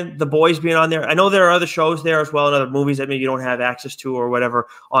there and The Boys being on there, I know there are other shows there as well and other movies that maybe you don't have access to or whatever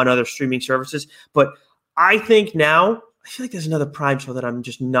on other streaming services. But I think now, I feel like there's another Prime show that I'm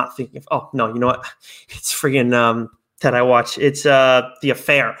just not thinking of. Oh, no, you know what? It's friggin' that I watch. It's The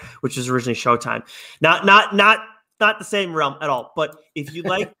Affair, which was originally Showtime. Not the same realm at all. But if you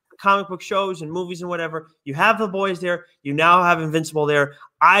like comic book shows and movies and whatever, you have The Boys there. You now have Invincible there.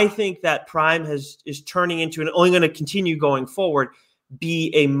 I think that Prime is turning into, and only going to continue going forward,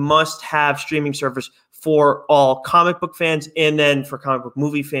 be a must-have streaming service for all comic book fans and then for comic book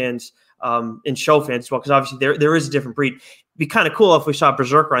movie fans and show fans as well, because obviously there is a different breed. It'd be kind of cool if we saw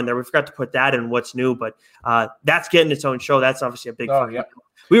Berserker on there. We forgot to put that in what's new, but that's getting its own show. That's obviously a big thing. Yeah.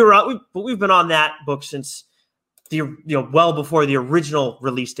 We've been on that book since well before the original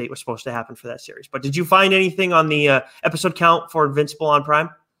release date was supposed to happen for that series. But did you find anything on the episode count for Invincible on Prime?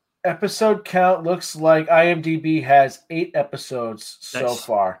 Episode count looks like IMDb has 8 episodes so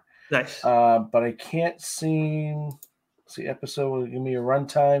far. Nice. But I can't see episode. Will give me a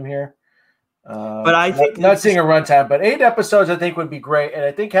runtime here. But I think not seeing a runtime, but 8 episodes I think would be great, and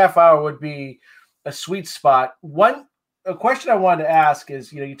I think half hour would be a sweet spot. A question I wanted to ask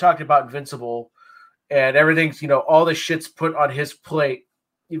is, you talked about Invincible, and everything's, all the shit's put on his plate.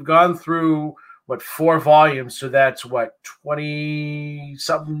 You've gone through 4 volumes, so that's 20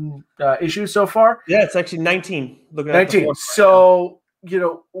 something issues so far. Yeah, it's actually 19. Looking 19. At so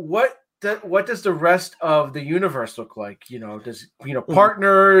what does the rest of the universe look like? Does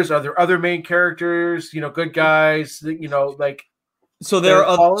partners? Are there other main characters? Good guys? Like. So there are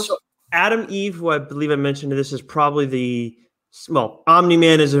other. So Adam Eve, who I believe I mentioned, this is probably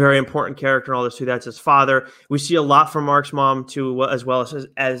Omni-Man is a very important character and all this too. That's his father. We see a lot from Mark's mom too, as well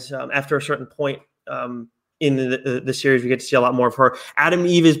as after a certain point in the series, we get to see a lot more of her. Adam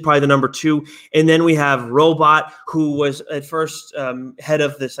Eve is probably the number 2, and then we have Robot, who was at first head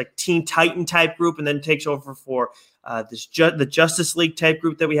of this like Teen Titan type group, and then takes over for the Justice League type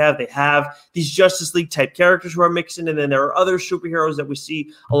group that we have. They have these Justice League type characters who are mixed in, and then there are other superheroes that we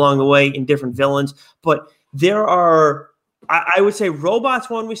see along the way in different villains. But there are. I would say Robot's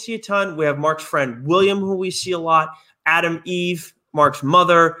one we see a ton. We have Mark's friend William, who we see a lot. Adam Eve, Mark's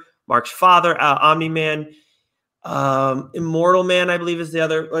mother, Mark's father, Omni-Man. Immortal Man, I believe, is the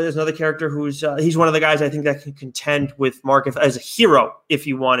other. There's another character who's he's one of the guys I think that can contend with Mark as a hero if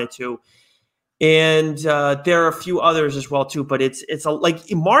he wanted to. And there are a few others as well too. But it's like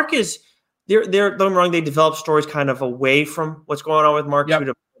Mark is. Don't get me wrong. They develop stories kind of away from what's going on with Mark to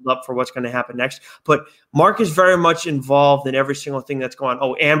build up for what's going to happen next. But Mark is very much involved in every single thing that's going on.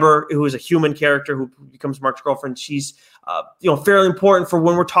 Oh, Amber, who is a human character who becomes Mark's girlfriend, she's fairly important for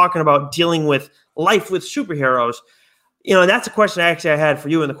when we're talking about dealing with life with superheroes. That's a question I had for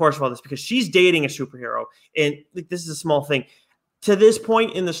you in the course of all this, because she's dating a superhero, and this is a small thing. To this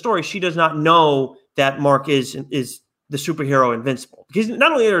point in the story, she does not know that Mark is the superhero Invincible, because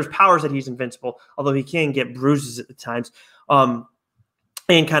not only there's powers that he's invincible, although he can get bruises at the times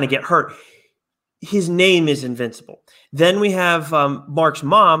and kind of get hurt. His name is Invincible. Then we have Mark's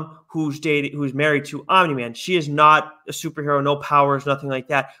mom, who's married to Omni-Man. She is not a superhero, no powers, nothing like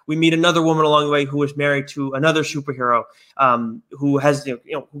that. We meet another woman along the way who is married to another superhero who has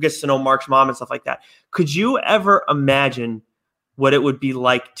who gets to know Mark's mom and stuff like that. Could you ever imagine what it would be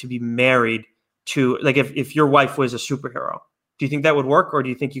like to be married to, like, if your wife was a superhero? Do you think that would work, or do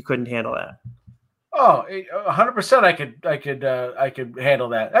you think you couldn't handle that? Oh, 100%. I could handle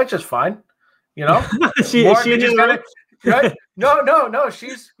that. That's just fine. She just right? No.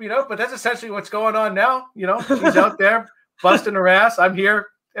 She's, but that's essentially what's going on now. She's out there busting her ass. I'm here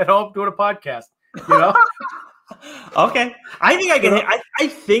at home doing a podcast. Okay. I think I can. I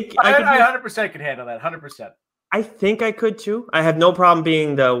think I 100% can handle that. 100%. I think I could too. I have no problem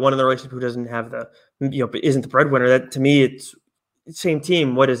being the one in the relationship who doesn't have isn't the breadwinner. That, to me, it's same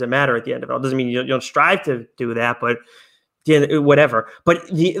team. What does it matter at the end of it? It doesn't mean you don't strive to do that, but whatever. But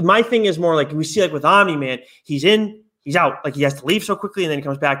my thing is more like we see, like with Omni-Man, he's in, he's out. Like he has to leave so quickly and then he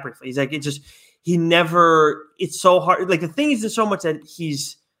comes back briefly. He's like, it's so hard. Like the thing is so much that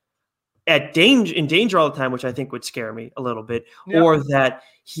he's in danger all the time, which I think would scare me a little bit, or that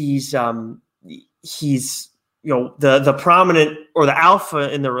he's the prominent or the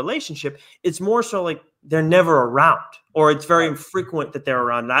alpha in the relationship. It's more so like they're never around, or it's very infrequent that they're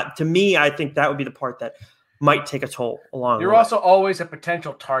around. To me, I think that would be the part that might take a toll along. You're also always a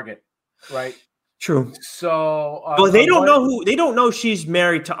potential target, right? True. So, well, they don't know she's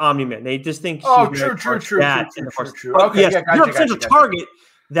married to Omni-Man. They just think. True. Okay, yes, you're a potential target.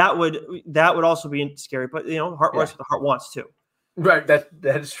 That would also be scary, but heart wants what the heart wants too. Right. That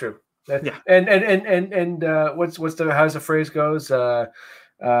is true. And how's the phrase goes?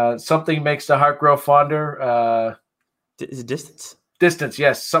 Something makes the heart grow fonder. Is it distance? Distance,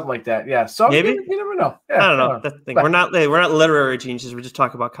 yes, something like that. Yeah. So maybe you never know. Yeah, I don't know. That's the thing. We're not literary geniuses. We're just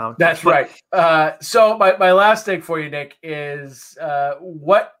talking about comics. That's right. So my last thing for you, Nick, is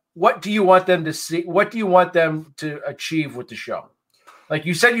what do you want them to see? What do you want them to achieve with the show? Like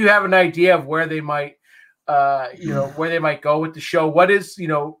you said, you have an idea of where they might. Where they might go with the show. What is,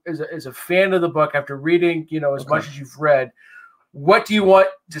 as a fan of the book, after reading, as much as you've read, what do you want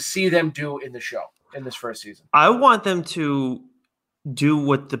to see them do in the show in this first season? I want them to do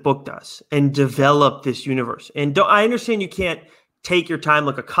what the book does and develop this universe. And I understand you can't take your time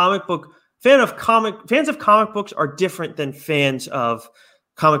like a comic book fans of comic books are different than fans of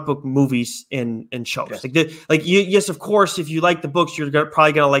comic book movies and shows. Yes. Yes, of course, if you like the books, you're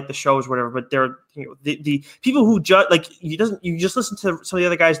probably gonna like the shows, whatever. But they're the people who judge you just listen to some of the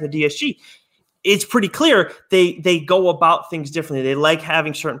other guys in the DSG. It's pretty clear they go about things differently. They like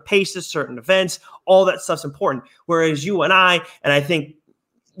having certain paces, certain events, all that stuff's important. Whereas you and I think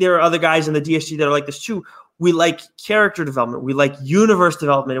there are other guys in the DSG that are like this too. We like character development. We like universe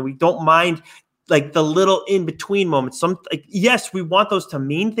development, and we don't mind like the little in between moments. Yes, we want those to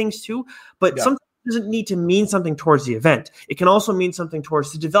mean things too, but sometimes it doesn't need to mean something towards the event. It can also mean something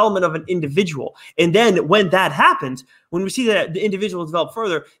towards the development of an individual. And then when that happens, when we see that the individual develop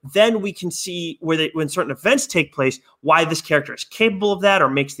further, then we can see when certain events take place, why this character is capable of that or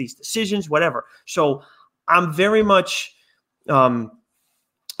makes these decisions, whatever. So I'm very much,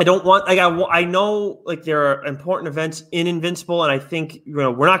 I don't want, I know like there are important events in Invincible, and I think,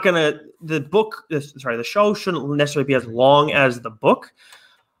 we're not going to, the show shouldn't necessarily be as long as the book,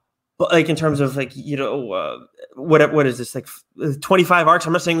 but like in terms of like, what is this, like 25 arcs?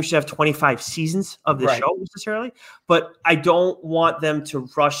 I'm not saying we should have 25 seasons of the show necessarily, but I don't want them to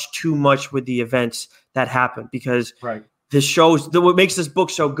rush too much with the events that happen, because this shows what makes this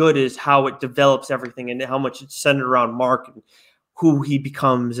book so good is how it develops everything and how much it's centered around Mark and who he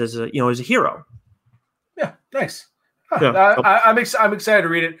becomes as a hero. Yeah, nice. I'm excited to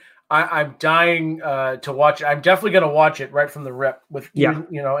read it. I'm dying to watch it. I'm definitely going to watch it right from the rip with you,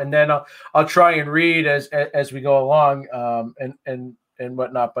 and then I'll try and read as we go along, and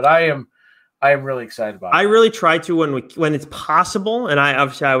whatnot. But I am really excited about it. I really try to when it's possible, and I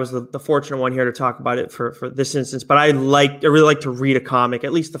was the fortunate one here to talk about it for this instance. But I really like to read a comic,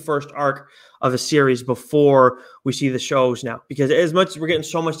 at least the first arc of a series, before we see the shows now, because as much as we're getting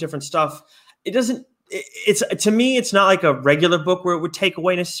so much different stuff, to me, it's not like a regular book where it would take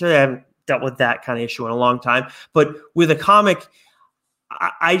away necessarily. I haven't dealt with that kind of issue in a long time, but with a comic,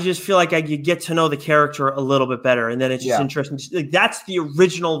 I just feel like you get to know the character a little bit better, and then it's just interesting. Like, that's the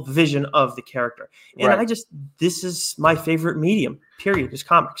original vision of the character, and this is my favorite medium. Period. Is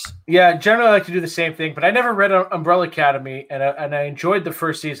comics. Yeah, generally I like to do the same thing, but I never read Umbrella Academy, and I enjoyed the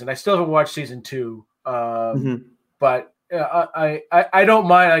first season. I still haven't watched season 2, but I don't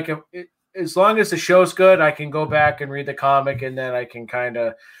mind. Like, as long as the show's good, I can go back and read the comic, and then I can kind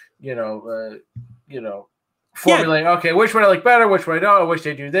of, formulate. Okay, which one I like better, which one I don't. I wish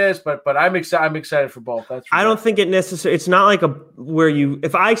they do this, but I'm excited for both. I don't think it necessarily. It's not like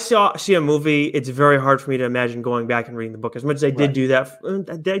if I see a movie, it's very hard for me to imagine going back and reading the book. As much as I did do that.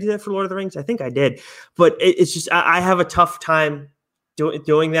 Did I do that for Lord of the Rings? I think I did, but it's just I have a tough time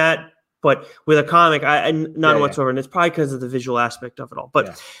doing that. But with a comic, none whatsoever, and it's probably because of the visual aspect of it all.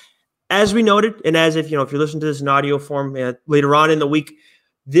 But as we noted, and as if you're listening to this in audio form later on in the week,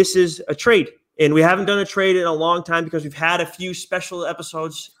 this is a trade. And we haven't done a trade in a long time because we've had a few special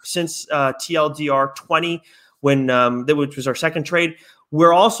episodes since TLDR 20, which was our second trade.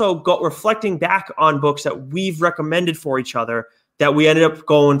 We're also reflecting back on books that we've recommended for each other that we ended up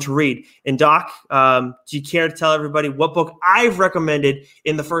going to read. And Doc, do you care to tell everybody what book I've recommended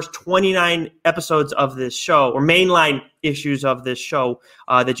in the first 29 episodes of this show, or mainline issues of this show,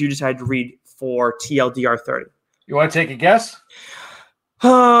 that you decided to read for TLDR 30? You want to take a guess?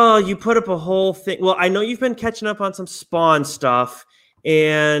 Oh, you put up a whole thing. Well, I know you've been catching up on some Spawn stuff,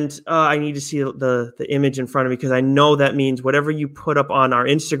 and I need to see the image in front of me, because I know that means whatever you put up on our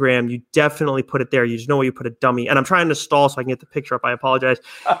Instagram, you definitely put it there. You just know where you put a dummy. And I'm trying to stall so I can get the picture up. I apologize.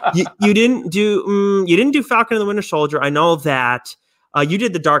 You didn't do Falcon and the Winter Soldier. I know that. You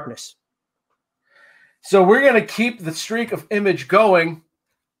did The Darkness. So we're gonna keep the streak of Image going.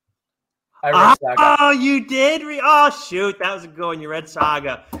 I read Saga. Oh, you did? Oh, shoot. That was a good one. You read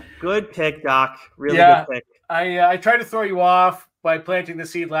Saga. Good pick, Doc. Really good pick. I tried to throw you off by planting the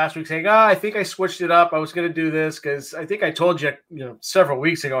seed last week, saying, I think I switched it up. I was going to do this because I think I told you, several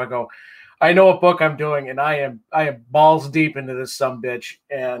weeks ago, I know what book I'm doing, and I am balls deep into this sumbitch.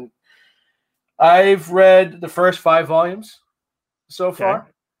 And I've read the first 5 volumes so far.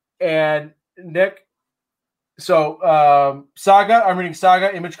 And Nick, Saga, I'm reading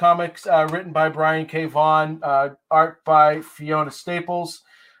Saga, Image Comics, written by Brian K. Vaughan, art by Fiona Staples.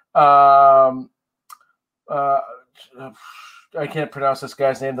 I can't pronounce this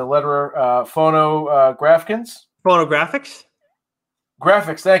guy's name. The letterer, Phonographics.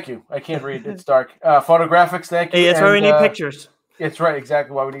 Graphics, thank you. I can't read. It's dark. Phonographics, thank you. Hey, that's why we need pictures. It's right,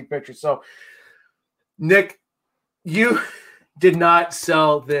 exactly why we need pictures. So, Nick, you did not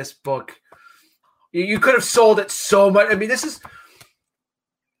sell this book. You could have sold it so much. I mean,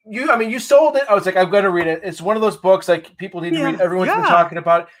 you sold it. I was like, I'm going to read it. It's one of those books like people need to read. Everyone's been talking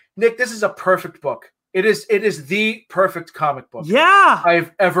about it. Nick, this is a perfect book. It is the perfect comic book. Yeah.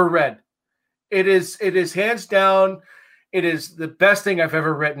 I've ever read. It is hands down. It is the best thing I've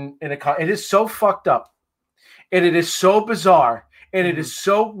ever written in a comic. It is so fucked up, and it is so bizarre, and it is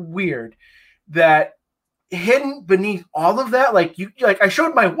so weird that hidden beneath all of that, like I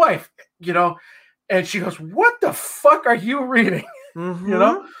showed my wife, and she goes, "What the fuck are you reading?"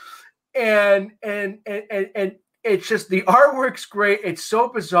 And it's just, the artwork's great. It's so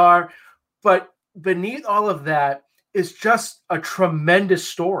bizarre, but beneath all of that is just a tremendous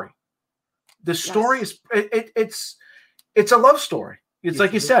story. The story is it's a love story. It's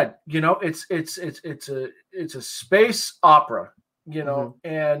like you said, it's a space opera,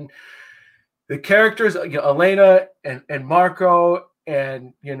 and the characters, Elena and Marco,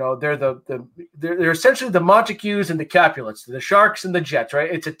 and they're essentially the Montagues and the Capulets, the Sharks and the Jets,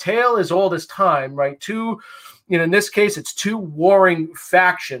 right? It's a tale as old as time, right? In this case, it's two warring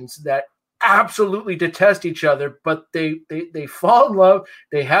factions that absolutely detest each other, but they fall in love,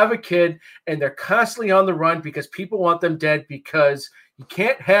 they have a kid, and they're constantly on the run because people want them dead, because you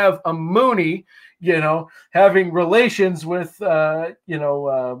can't have a Mooney, having relations with,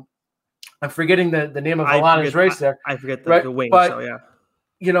 I'm forgetting the name of Alana's race there. I forget right? the wing. But, so yeah,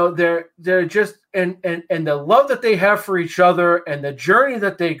 they're just, and the love that they have for each other, and the journey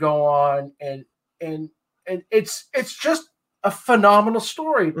that they go on, and it's just a phenomenal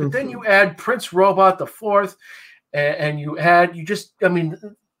story. But then you add Prince Robot the Fourth, and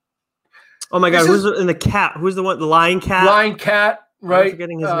oh my God, who's in the cat? Who's the one? The Lion Cat. Lion Cat, right? I'm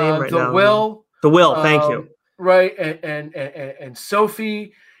forgetting his name right now. The Will. Thank you. Right, and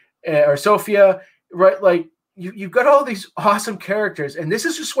Sophie. Or Sophia, right? Like you've got all these awesome characters, and this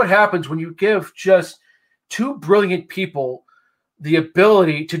is just what happens when you give just two brilliant people the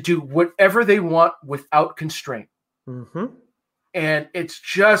ability to do whatever they want without constraint. And it's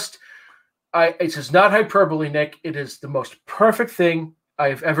just not hyperbole, Nick. It is the most perfect thing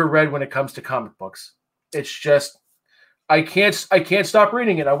I've ever read when it comes to comic books. It's just, I can't stop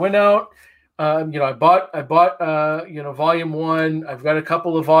reading it. I went out. I bought volume 1. I've got a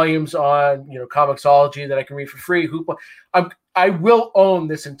couple of volumes on, Comixology that I can read for free. I will own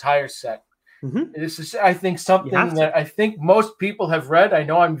this entire set. This is, I think, something that I think most people have read. I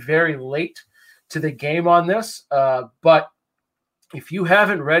know I'm very late to the game on this, but if you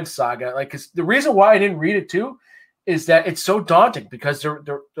haven't read Saga, the reason why I didn't read it too is that it's so daunting, because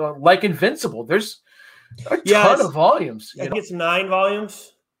they're like Invincible. There's a ton of volumes. I think it's 9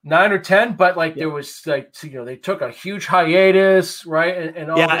 volumes. 9 or 10, but there was they took a huge hiatus, right?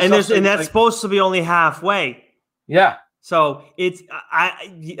 And all this and that's supposed to be only halfway. Yeah. So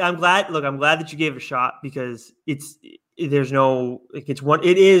I'm glad. Look, I'm glad that you gave it a shot, because it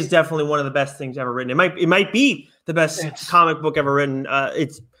is definitely one of the best things ever written. It might be the best comic book ever written. I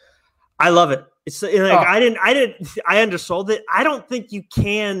love it. It's I undersold it. I don't think you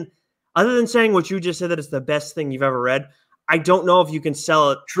can, other than saying what you just said, that it's the best thing you've ever read. I don't know if you can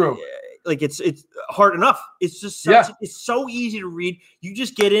sell it. True. It's hard enough. It's just it's so easy to read. You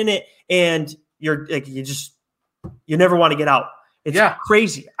just get in it, and you never want to get out. It's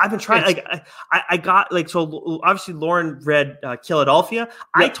crazy. I've been trying. I got so obviously Lauren read Philadelphia.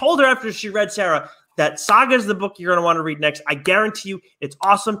 I told her after she read Sarah that Saga is the book you're going to want to read next. I guarantee you, it's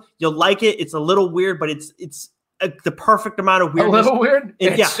awesome. You'll like it. It's a little weird, but it's the perfect amount of weirdness. A little weird?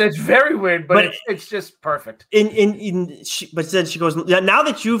 It's very weird, but it's just perfect. But then she goes, now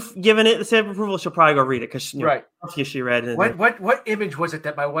that you've given it the stamp of approval, she'll probably go read it, because she read it. What image was it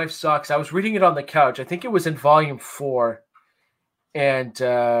that my wife saw? Because I was reading it on the couch. I think it was in volume 4. And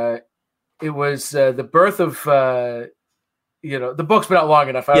it was the birth of, the book's been out long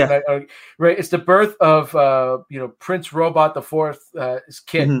enough. Right? It's the birth of, Prince Robot the Fourth, his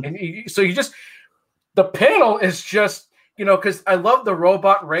kid. And so the panel is just, because I love the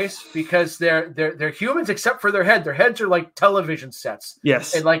robot race, because they're humans except for their head. Their heads are like television sets.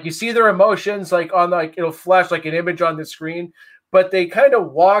 Yes. And you see their emotions on it'll flash like an image on the screen, but they kind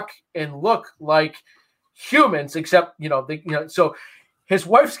of walk and look like humans, except, so his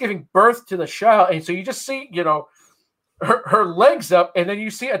wife's giving birth to the child. And so you just see, her legs up, and then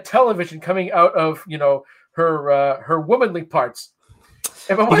you see a television coming out of, her womanly parts.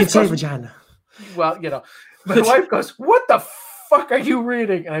 And my wife goes, vagina. Well, my wife goes, "What the fuck are you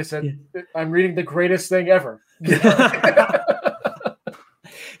reading?" And I said, "I'm reading the greatest thing ever."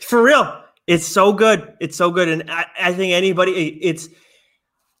 For real. It's so good. It's so good. And I think anybody,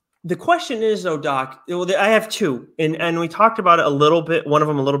 the question is though, Doc, I have 2, and we talked about it a little bit, one of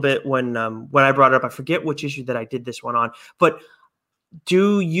them a little bit when I brought it up. I forget which issue that I did this one on, but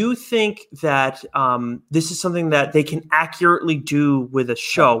do you think that this is something that they can accurately do with a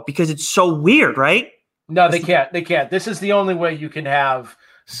show? Because it's so weird, right? No, they can't. They can't. This is the only way you can have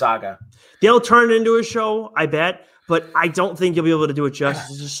Saga. They'll turn it into a show, I bet, but I don't think you'll be able to do it justice.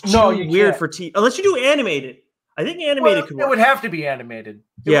 It's just too weird for TV. Unless you do animated. I think animated could work. It would have to be animated.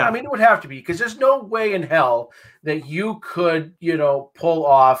 Yeah. I mean, it would have to be, because there's no way in hell that you could, pull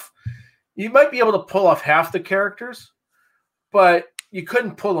off. You might be able to pull off half the characters, but you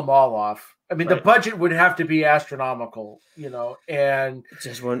couldn't pull them all off. I mean, the budget would have to be astronomical, and it's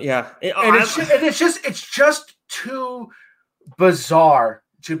just one, yeah. It's just too bizarre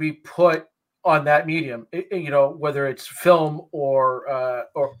to be put on that medium, whether it's film or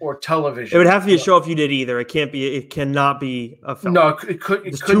television. It would have to be a show if you did either. It cannot be a film. No, it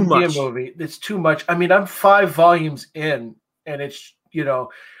couldn't be a movie. It's too much. I mean, I'm 5 volumes in, and it's,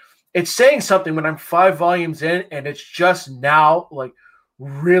 it's saying something when I'm 5 volumes in, and it's just now like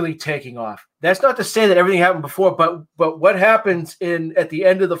really taking off. That's not to say that everything happened before, but what happens at the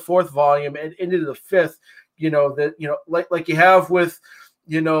end of the 4th volume and into the 5th, like you have with,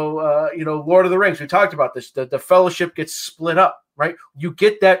 Lord of the Rings. We talked about this. The fellowship gets split up, right? You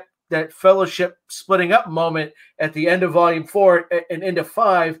get that fellowship splitting up moment at the end of volume 4 and into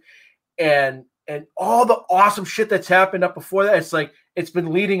 5, and all the awesome shit that's happened up before that. It's like it's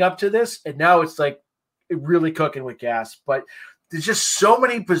been leading up to this, and now it's like really cooking with gas. But there's just so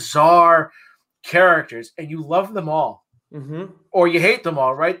many bizarre characters, and you love them all. Mm-hmm. Or you hate them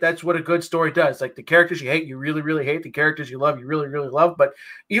all, right? That's what a good story does. Like the characters you hate, you really, really hate. The characters you love, you really, really love. But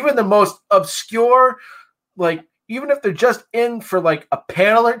even the most obscure, like even if they're just in for like a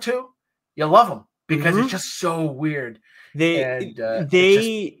panel or two, you love them because it's just so weird. They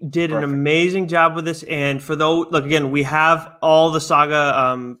did an amazing job with this. And for those, look, again, we have all the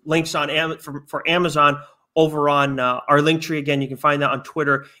Saga links on for Amazon over on our link tree. Again, you can find that on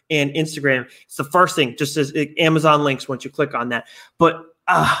Twitter and Instagram. It's the first thing, just as Amazon links once you click on that. But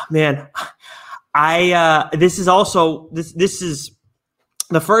man, this is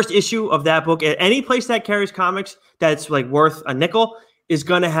the first issue of that book. At any place that carries comics that's like worth a nickel is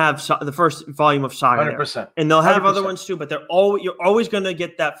going to have the first volume of Saga 100%. there. And they'll have 100%. other ones too, but you're always going to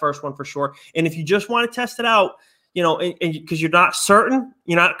get that first one for sure. And if you just want to test it out, and because you're not certain,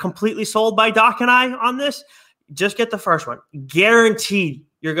 you're not completely sold by Doc and I on this, just get the first one. Guaranteed.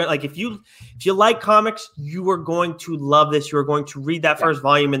 You're going to like, if you like comics, you are going to love this. You are going to read that first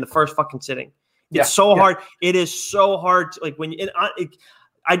volume in the first fucking sitting. It's so hard. It is so hard. Like when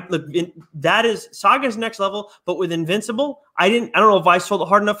that is Saga's next level, but with Invincible, I don't know if I sold it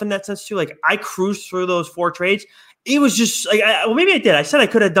hard enough in that sense too. Like I cruised through those 4 trades. It was just like, maybe I did. I said I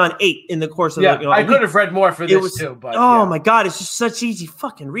could have done 8 in the course of I could have read more for this too. But my god, it's just such easy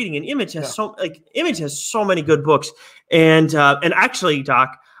fucking reading. And Image has Image has so many good books. And actually,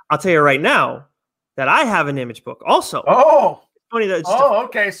 Doc, I'll tell you right now that I have an Image book also. Oh, funny that.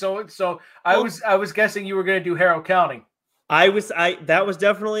 Okay. So I was guessing you were going to do Harrow County. That was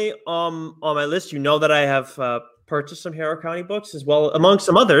definitely on my list. You know that I have purchased some Harrow County books as well, among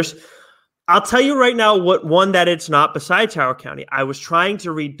some others. I'll tell you right now what one that it's not besides Harrow County. I was trying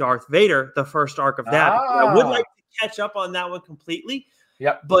to read Darth Vader, the first arc of that. I would like to catch up on that one completely.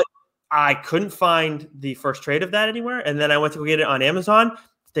 Yep. But I couldn't find the first trade of that anywhere. And then I went to go get it on Amazon.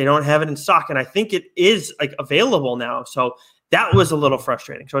 They don't have it in stock. And I think it is like available now. So that was a little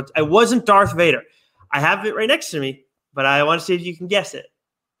frustrating. So it wasn't Darth Vader. I have it right next to me, but I want to see if you can guess it.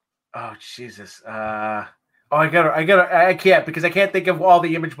 Oh, Jesus. I can't, because I can't think of all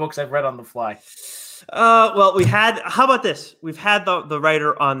the Image books I've read on the fly. Well, how about this? We've had the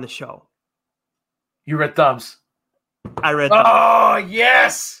writer on the show. You read Thumbs. I read Thumbs. Oh,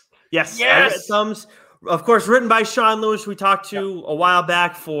 yes. Yes. I read Thumbs. Of course, written by Sean Lewis, we talked to a while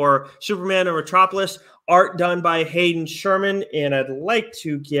back for Superman and Metropolis. Art done by Hayden Sherman. And I'd like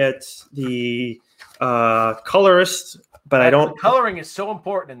to get the colorist, but I don't. The coloring is so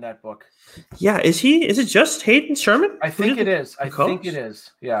important in that book. Yeah, is it just Hayden Sherman? I think it is. I think it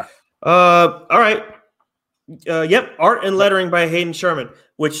is. Yeah. All right. Yep. Art and lettering by Hayden Sherman,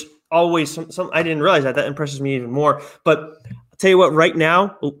 which always some I didn't realize that impresses me even more. But I'll tell you what, right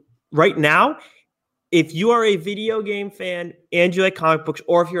now, if you are a video game fan and you like comic books,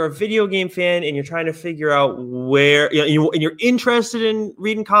 or if you're a video game fan and you're trying to figure out where, and you're interested in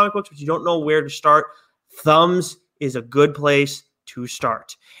reading comic books, but you don't know where to start, Thumbs is a good place to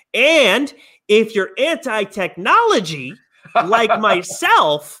start. And if you're anti-technology, like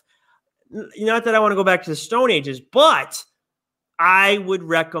myself, not that I want to go back to the Stone Ages, but I would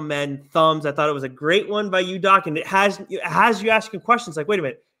recommend Thumbs. I thought it was a great one by you, Doc, and it has you asking questions like, wait a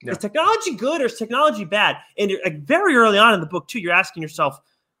minute, is technology good or is technology bad? And like very early on in the book, too, you're asking yourself,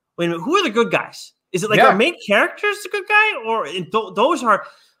 wait a minute, who are the good guys? Is it like our main character is the good guy? Or those are...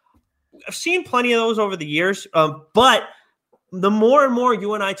 I've seen plenty of those over the years, but the more and more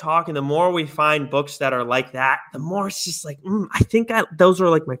you and I talk, and the more we find books that are like that, the more it's just like, I think those are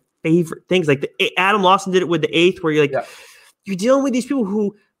like my favorite things. Like Adam Lawson did it with The Eighth, where you're like, you're dealing with these people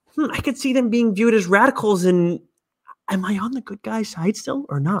who I could see them being viewed as radicals, and am I on the good guy's side still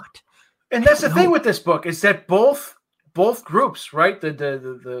or not? And that's the thing with this book is that both groups, right?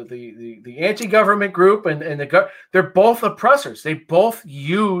 The anti-government group and they're both oppressors. They both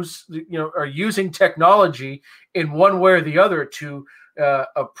are using technology in one way or the other to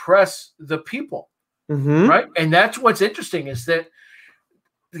oppress the people, right? And that's what's interesting is that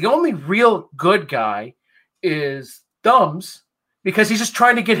the only real good guy is Thumbs because he's just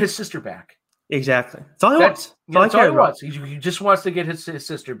trying to get his sister back. Exactly. That's all he wants. That's all he wants. He just wants to get his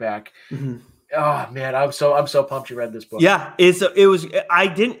sister back. Oh man, I'm so pumped you read this book. Yeah,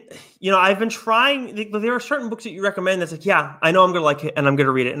 I've been trying. There are certain books that you recommend that's like, yeah, I know I'm gonna like it and I'm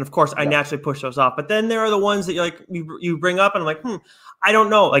gonna read it, and of course I naturally push those off. But then there are the ones that you bring up, and I'm like, I don't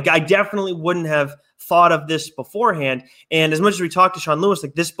know. Like I definitely wouldn't have thought of this beforehand. And as much as we talked to Sean Lewis,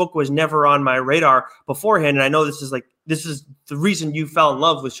 like this book was never on my radar beforehand. And I know this is the reason you fell in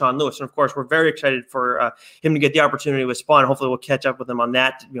love with Sean Lewis. And of course, we're very excited for him to get the opportunity with Spawn. Hopefully we'll catch up with him on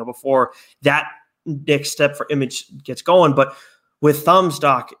that, before that next step for Image gets going. But with Thumbs,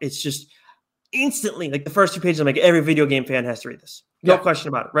 Doc, it's just instantly like the first 2 pages. I'm like, every video game fan has to read this. No question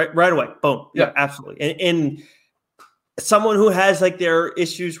about it. Right away. Boom. Yeah, absolutely. And someone who has like their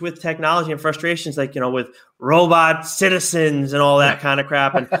issues with technology and frustrations, like, with robot citizens and all that kind of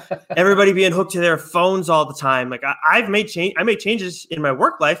crap, and everybody being hooked to their phones all the time. Like I made changes in my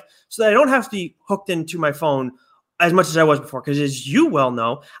work life so that I don't have to be hooked into my phone as much as I was before. Because as you well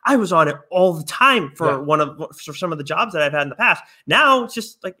know, I was on it all the time for some of the jobs that I've had in the past. Now it's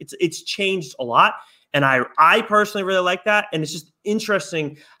just like it's changed a lot, and I personally really like that. And it's just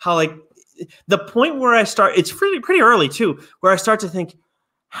interesting how like the point where I start, it's pretty early too, where I start to think,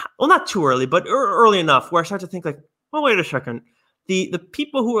 well, not too early, but early enough where I start to think like, well, wait a second. The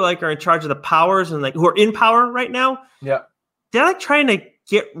people who are in charge of the powers and like who are in power right now, they're like trying to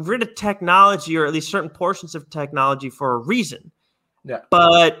get rid of technology, or at least certain portions of technology, for a reason. Yeah.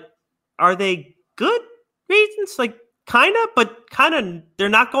 But are they good reasons? Like kind of, they're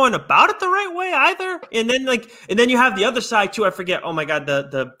not going about it the right way either. And then you have the other side too. I forget. Oh my God,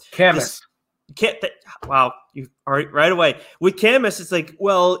 the Camus. Wow, you right away with Camus. It's like,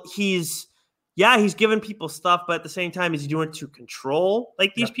 well, he's giving people stuff, but at the same time, is he doing it to control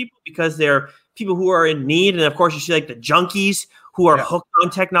like these people because they're people who are in need? And of course, you see like the junkies who are hooked on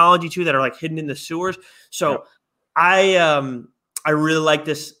technology too, that are like hidden in the sewers. So I really like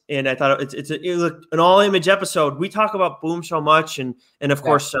this, and I thought it's an all Image episode. We talk about Boom so much, and of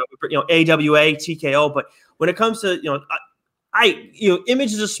course, AWA, TKO, but when it comes to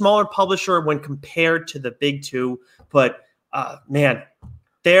Image is a smaller publisher when compared to the big two, but man,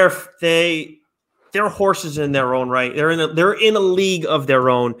 they're horses in their own right. They're in a league of their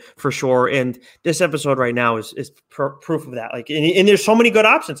own for sure. And this episode right now is proof of that. Like, and there's so many good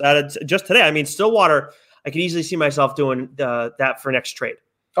options added just today. I mean, Stillwater, I could easily see myself doing that for next trade.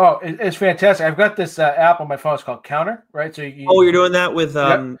 Oh, it's fantastic. I've got this app on my phone. It's called Counter, right? So you're doing that with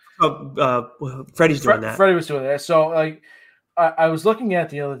Freddie's doing that. Freddie was doing that. So like, I was looking at it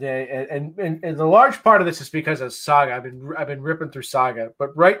the other day, and the large part of this is because of Saga. I've been ripping through Saga,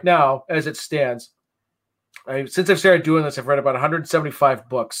 but right now, as it stands, since I've started doing this, I've read about 175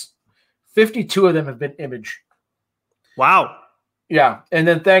 books. 52 of them have been Image. Wow. Yeah, and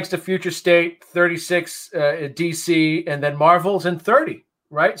then thanks to Future State, 36 DC, and then Marvel's in 30.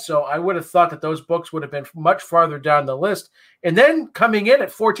 Right, so I would have thought that those books would have been much farther down the list, and then coming in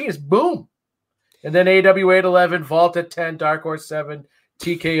at 14 is Boom. And then AWA at 11, Vault at 10, Dark Horse 7,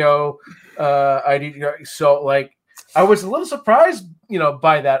 TKO, ID. So, like, I was a little surprised,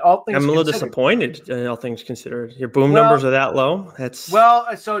 by that. All things I'm a little disappointed, all things considered. Your Boom numbers are that low.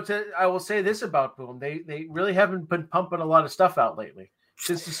 I will say this about Boom: they really haven't been pumping a lot of stuff out lately.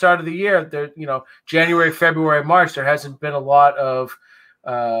 Since the start of the year, January, February, March, there hasn't been a lot of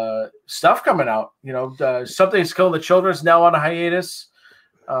stuff coming out. Something's Killing the Children is now on a hiatus.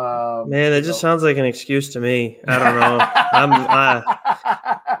 Man, it just sounds like an excuse to me. I don't know.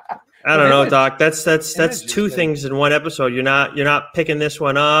 I don't know, Doc. That's two things in one episode. You're not picking this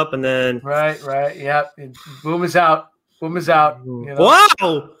one up and then right. Yep. Boom is out.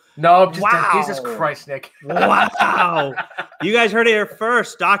 Wow. No, Jesus Christ, Nick. Wow. You guys heard it here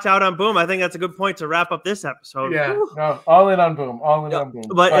first. Doc's out on Boom. I think that's a good point to wrap up this episode. Yeah. No, all in on Boom.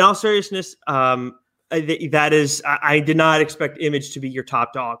 But in all seriousness, that is, I did not expect Image to be your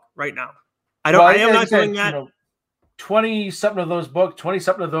top dog right now. I am not doing that. 20-something of those books,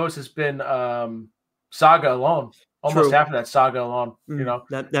 20-something of those has been Saga alone. Almost True. half of that Saga alone, you know.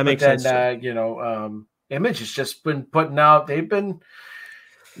 That makes sense. You know, Image has just been putting out. They've been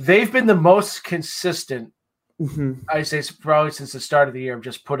the most consistent. I say probably since the start of the year of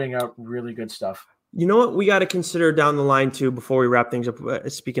just putting out really good stuff. You know what we got to consider down the line too before we wrap things up.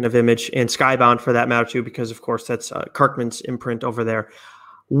 Speaking of Image and Skybound for that matter too, because of course that's Kirkman's imprint over there.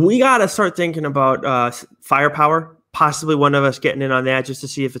 We got to start thinking about Firepower. Possibly one of us getting in on that just to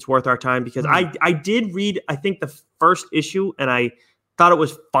see if it's worth our time. Because I did read, I think, the first issue, and I thought it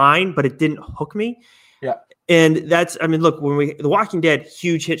was fine, but it didn't hook me. Yeah. And that's, I mean, look, The Walking Dead,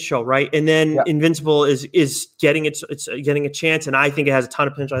 huge hit show, right? And then Invincible is getting it's getting a chance, and I think it has a ton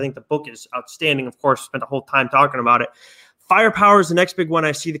of potential. I think the book is outstanding. Of course, spent the whole time talking about it. Firepower is the next big one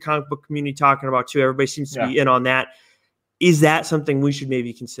I see the comic book community talking about too. Everybody seems to be in on that. Is that something we should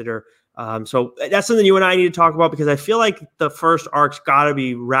maybe consider? So that's something you and I need to talk about because I feel like the first arc's got to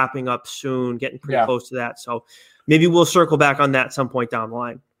be wrapping up soon, getting pretty close to that. So maybe we'll circle back on that at some point down the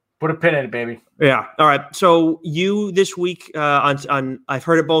line. Put a pin in it, baby. Yeah. All right. So you this week on I've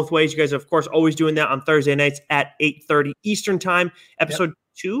heard it both ways. You guys are, of course, always doing that on Thursday nights at 8:30 Eastern time. Episode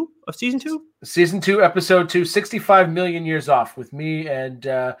 2 of season 2? Season 2, episode 2, 65 million years off with me and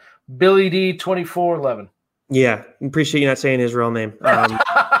Billy D 2411. Yeah. Appreciate you not saying his real name.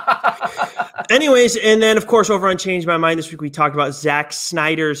 Anyways, and then, of course, over on Change My Mind this week, we talked about Zack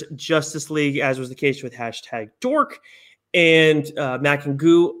Snyder's Justice League, as was the case with #Dork and Mac and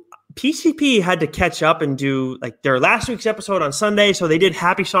Goo. PCP had to catch up and do like their last week's episode on Sunday, so they did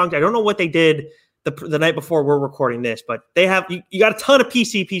Happy Songs. I don't know what they did the night before we're recording this, but they have you got a ton of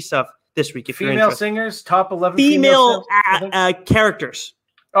PCP stuff this week. If female you're singers, top 11 female characters.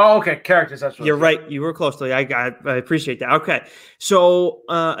 Oh, okay. Characters. That's what you're right. You were close to. I appreciate that. Okay. So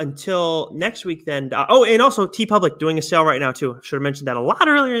until next week, then. And also TeePublic doing a sale right now too. Should have mentioned that a lot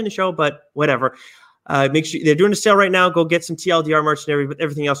earlier in the show, but whatever. Make sure they're doing a sale right now. Go get some TLDR merch and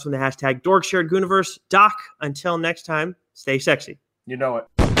everything else from the #DorkSharedGooniverse. Doc. Until next time, stay sexy. You know it.